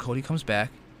 when Cody comes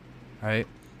back, all right,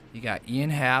 you got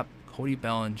Ian Happ, Cody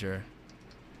Bellinger,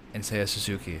 and Seiya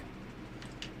Suzuki.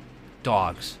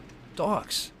 Dogs.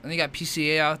 And you got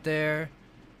PCA out there,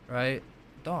 right?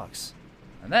 Dogs.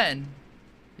 And then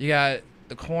you got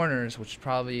the corners, which is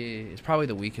probably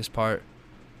the weakest part.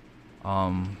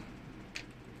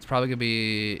 It's probably going to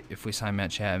be, if we sign Matt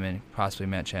Chapman, possibly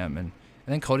Matt Chapman.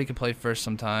 And then Cody can play first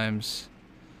sometimes.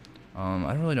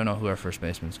 I really don't know who our first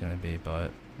baseman is going to be,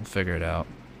 but we'll figure it out.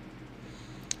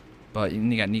 But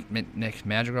you got Nick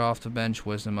Madrigal off the bench,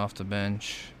 Wisdom off the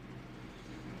bench.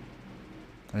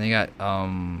 And then you got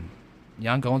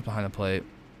Jan Goins behind the plate.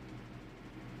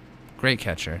 Great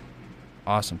catcher.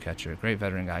 Awesome catcher. Great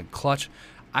veteran guy. Clutch.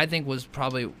 I think was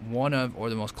probably one of, or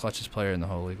the most clutchest player in the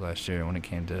whole league last year when it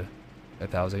came to,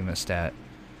 if that was even a stat.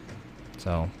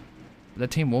 So, the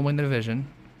team will win the division,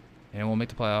 and we'll make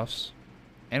the playoffs,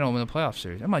 and we'll win the playoff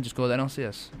series. I might just go with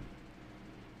NLCS.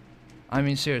 I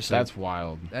mean, seriously. That's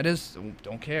wild. That is,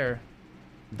 don't care.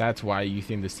 That's why you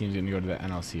think this team's going to go to the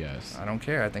NLCS. I don't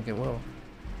care. I think it will.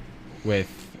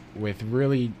 With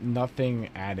really nothing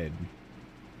added.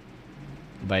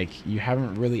 Like, you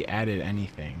haven't really added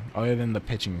anything other than the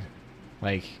pitching.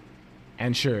 Like,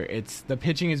 and sure, the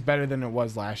pitching is better than it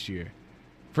was last year.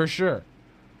 For sure.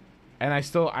 And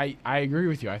I agree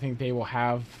with you. I think they will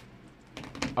have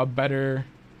a better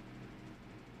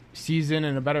season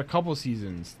and a better couple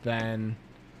seasons than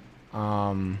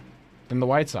the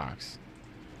White Sox.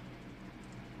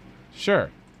 Sure.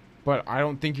 But I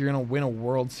don't think you're going to win a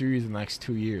World Series in the next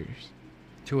 2 years.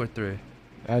 2 or 3.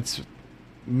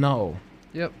 No.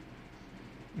 Yep.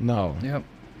 No. Yep.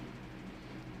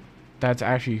 That's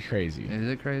actually crazy. Is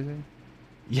it crazy?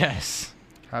 Yes.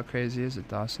 How crazy is it,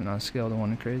 Dawson, on a scale of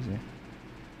 1 to crazy?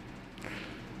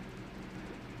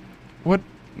 What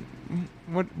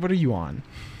are you on?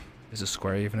 Is a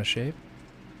square even a shape?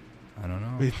 I don't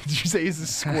know. Wait, did you say it's a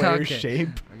square Okay. shape?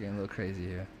 We're getting a little crazy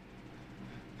here.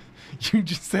 You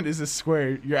just said it's a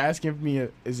square. You're asking me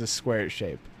is a square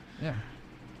shape. Yeah.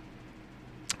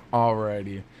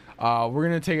 Alrighty. We're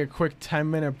going to take a quick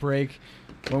 10-minute break.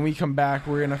 When we come back,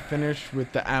 we're going to finish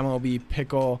with the MLB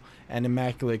Pickle and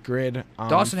Immaculate Grid.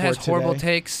 Dawson has horrible today.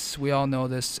 takes. We all know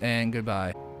this, and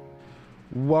goodbye.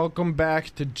 Welcome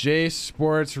back to J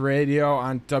Sports Radio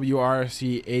on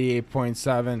WRC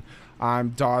 88.7. I'm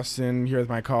Dawson here with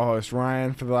my co-host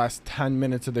Ryan for the last 10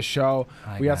 minutes of the show.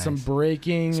 Hi, we got guys. some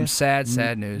breaking, Some sad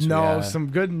news. No, some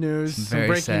good news, some some very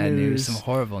breaking sad news, some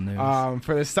horrible news.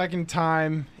 For the second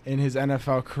time in his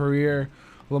NFL career,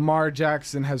 Lamar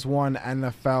Jackson has won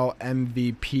NFL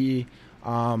MVP.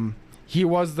 He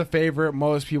was the favorite.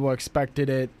 Most people expected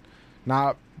it.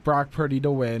 Not Brock Purdy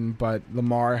to win, but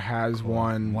Lamar has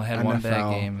won Had NFL one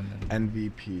bad game and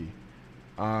then...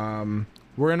 MVP.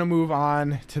 We're going to move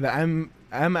on to the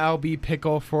MLB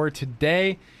pickle for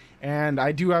today. And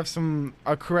I do have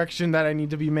a correction that I need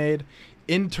to be made.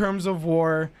 In terms of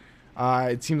WAR,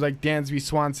 it seems like Dansby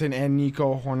Swanson and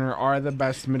Nico Horner are the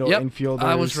best middle infielders.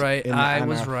 I was right. Ryan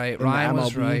was right. Ryan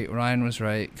was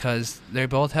right. Because they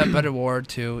both have better WAR,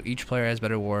 too. Each player has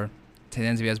better WAR.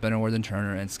 Dansby has better WAR than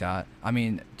Turner and Scott.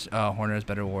 Horner has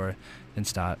better WAR than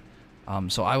Stott.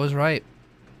 So I was right.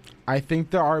 I think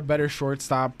there are a better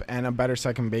shortstop and a better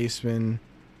second baseman.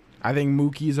 I think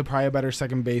Mookie's probably a better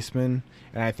second baseman,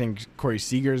 and I think Corey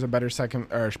Seager's a better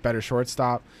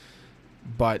shortstop.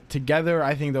 But together,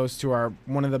 I think those two are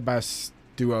one of the best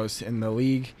duos in the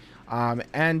league.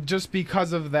 And just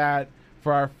because of that,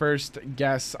 for our first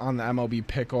guess on the MLB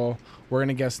pickle, we're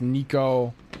gonna guess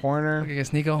Nico Horner.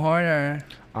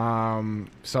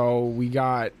 So we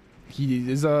got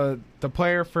the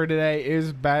player for today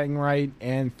is batting right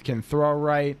and can throw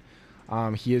right.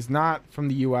 He is not from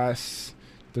the U.S.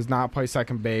 Does not play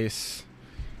second base.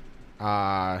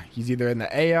 He's either in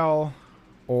the AL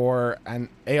or an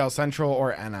AL Central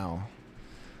or NL.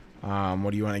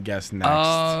 What do you want to guess next?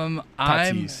 Tatis.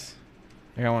 I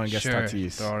think I want to guess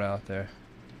Tatis. Throw it out there.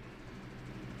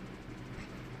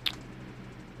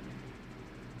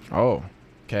 Oh,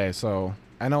 okay. So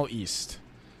NL East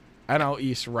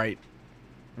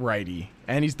righty,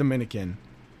 and he's Dominican.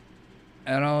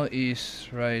 NL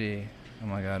East righty. Oh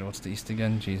my God, what's the East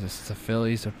again? Jesus, it's the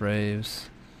Phillies, the Braves,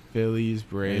 Braves,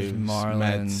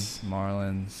 Marlins,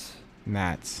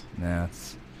 Nats.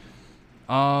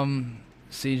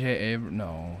 C.J. Abrams.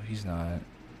 No, he's not.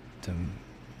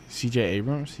 C.J.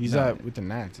 Abrams. He's with the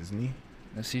Nats, isn't he?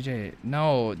 No, C.J.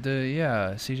 No,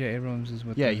 C.J. Abrams is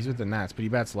with. Yeah, he's with the Nats, but he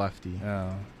bats lefty.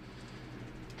 Oh.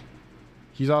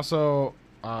 He's also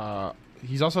I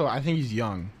think he's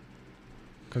young,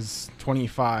 because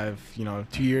 25,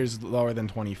 2 years lower than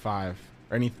 25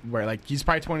 or anywhere, like he's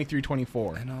probably 23,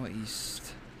 24. NL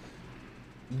East.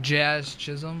 Jazz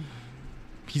Chisholm.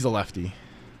 He's a lefty.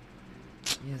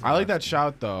 I like that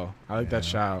shout though. That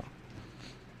shout.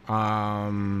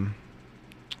 Jorge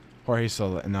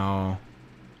Soler. No.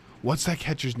 What's that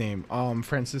catcher's name?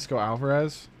 Francisco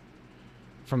Alvarez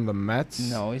from the Mets.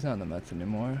 No, he's not in the Mets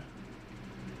anymore.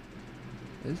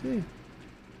 Is he? He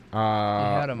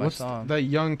had him. What's the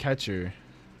young catcher?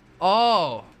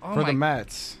 For the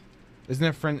Mets. Isn't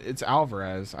it it's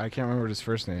Alvarez? I can't remember what his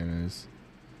first name is.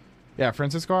 Yeah,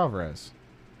 Francisco Alvarez.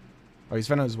 Oh, he's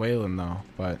Venezuelan though,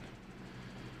 but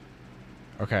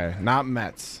okay, not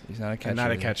Mets. He's not a catcher. And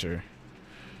not a catcher.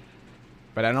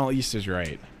 But NL East is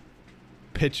right.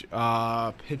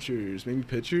 Pitchers. Maybe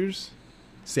pitchers?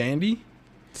 Sandy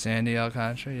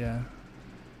Alcantara, yeah.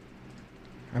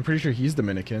 I'm pretty sure he's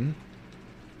Dominican.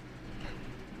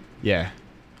 Yeah.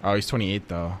 Oh, he's 28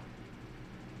 though.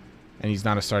 And he's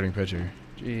not a starting pitcher.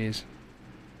 Jeez.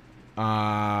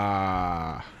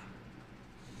 And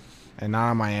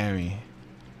not Miami.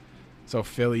 So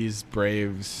Phillies,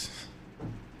 Braves,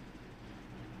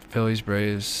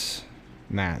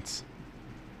 Nats.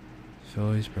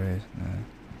 I'm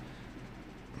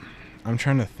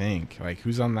trying to think. Like,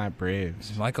 who's on that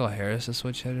Braves? Is Michael Harris a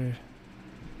switch hitter?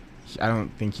 I don't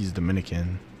think he's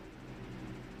Dominican.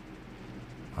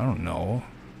 I don't know.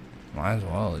 Might as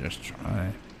well just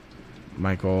try.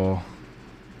 Michael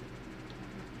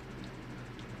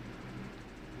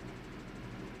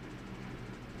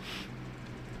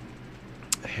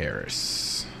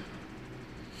Harris.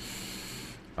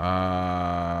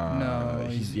 No.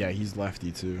 He's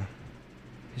lefty too.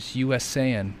 He's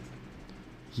USAN.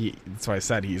 That's why I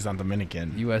said he's not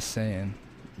Dominican. USAN.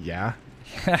 Yeah.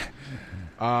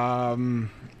 5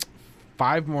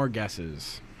 more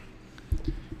guesses,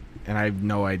 and I have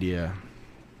no idea.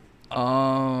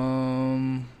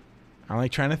 I'm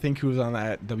like trying to think who was on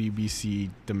that WBC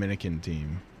Dominican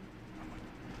team.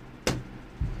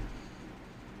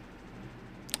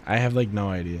 I have like no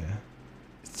idea.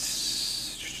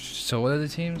 So what are the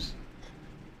teams?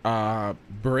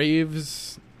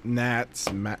 Braves, Nats,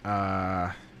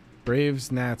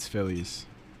 Phillies.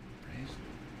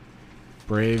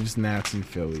 Braves, Nats, and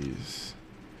Phillies.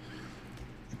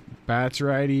 Bats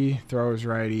righty, throws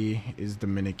righty, is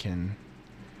Dominican.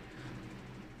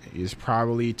 He's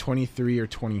probably 23 or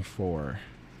 24.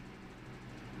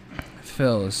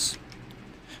 Phils.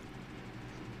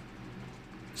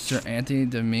 Sir Anthony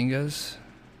Dominguez.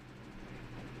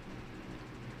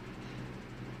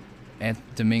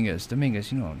 Dominguez,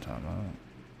 you know what I'm talking about.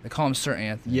 They call him Sir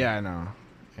Anthony. Yeah, I know.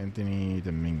 Anthony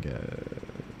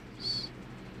Dominguez.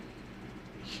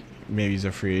 Maybe he's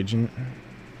a free agent.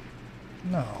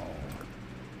 No.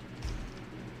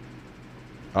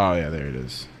 Oh yeah, there it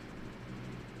is.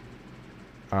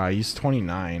 He's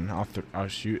 29. I'll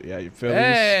shoot. Yeah, Phillies.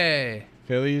 Hey.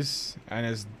 Phillies, and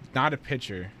is not a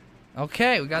pitcher.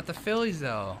 Okay, we got the Phillies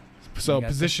though. So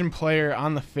position player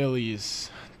on the Phillies.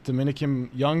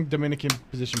 Young Dominican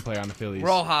position player on the Phillies.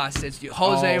 Rojas. It's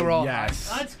Jose Rojas.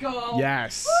 Yes. Let's go.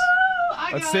 Yes.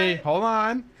 Woo, Let's see. It. Hold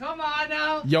on. Come on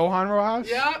now. Johan Rojas?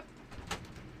 Yep.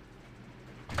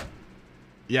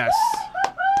 Yes.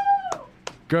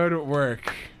 Good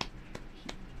work.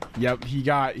 Yep, he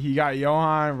got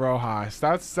Johan Rojas.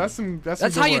 That's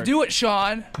how you do it,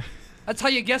 Sean. That's how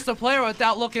you guess the player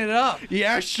without looking it up.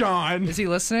 Yeah, Sean. Is he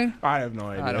listening? I have no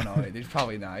idea. I don't know. He's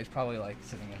probably not. He's probably like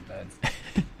sitting in bed.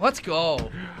 Let's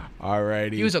go.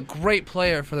 Alrighty. He was a great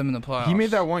player for them in the playoffs. He made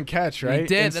that one catch, right? He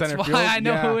did. In That's why field? I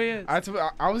know who he is.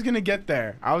 I was gonna get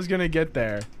there.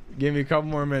 Give me a couple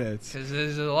more minutes. Because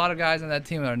there's a lot of guys on that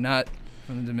team that are not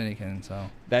from the Dominican. So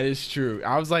that is true.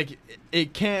 I was like,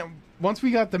 it can't. Once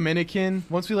we got Dominican,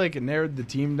 once we like narrowed the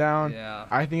team down, yeah.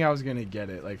 I think I was gonna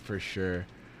get it like for sure.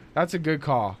 That's a good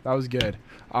call. That was good.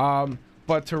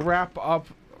 But to wrap up,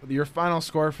 your final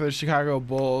score for the Chicago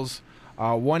Bulls,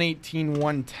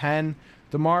 118-110.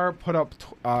 DeMar put up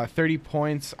 30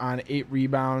 points on 8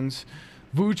 rebounds.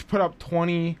 Vooch put up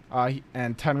 20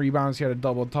 and 10 rebounds. He had a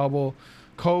double-double.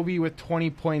 Kobe with 20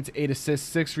 points, 8 assists,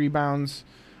 6 rebounds.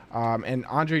 And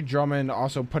Andre Drummond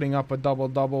also putting up a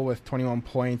double-double with 21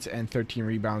 points and 13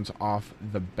 rebounds off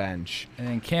the bench. And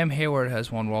then Cam Hayward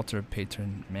has won Walter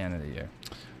Payton Man of the Year.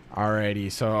 Alrighty,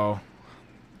 so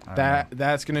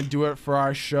that's going to do it for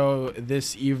our show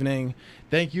this evening.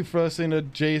 Thank you for listening to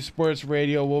J Sports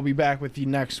Radio. We'll be back with you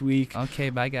next week. Okay,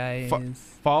 bye, guys.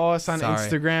 Follow us on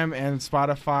Instagram and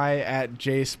Spotify at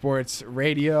J Sports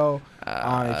Radio.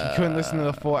 If you couldn't listen to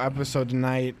the full episode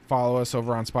tonight, follow us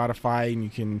over on Spotify, and you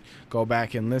can go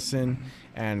back and listen.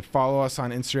 And follow us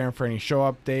on Instagram for any show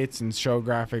updates and show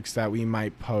graphics that we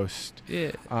might post.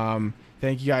 Yeah.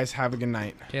 Thank you guys. Have a good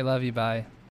night. Okay, love you. Bye.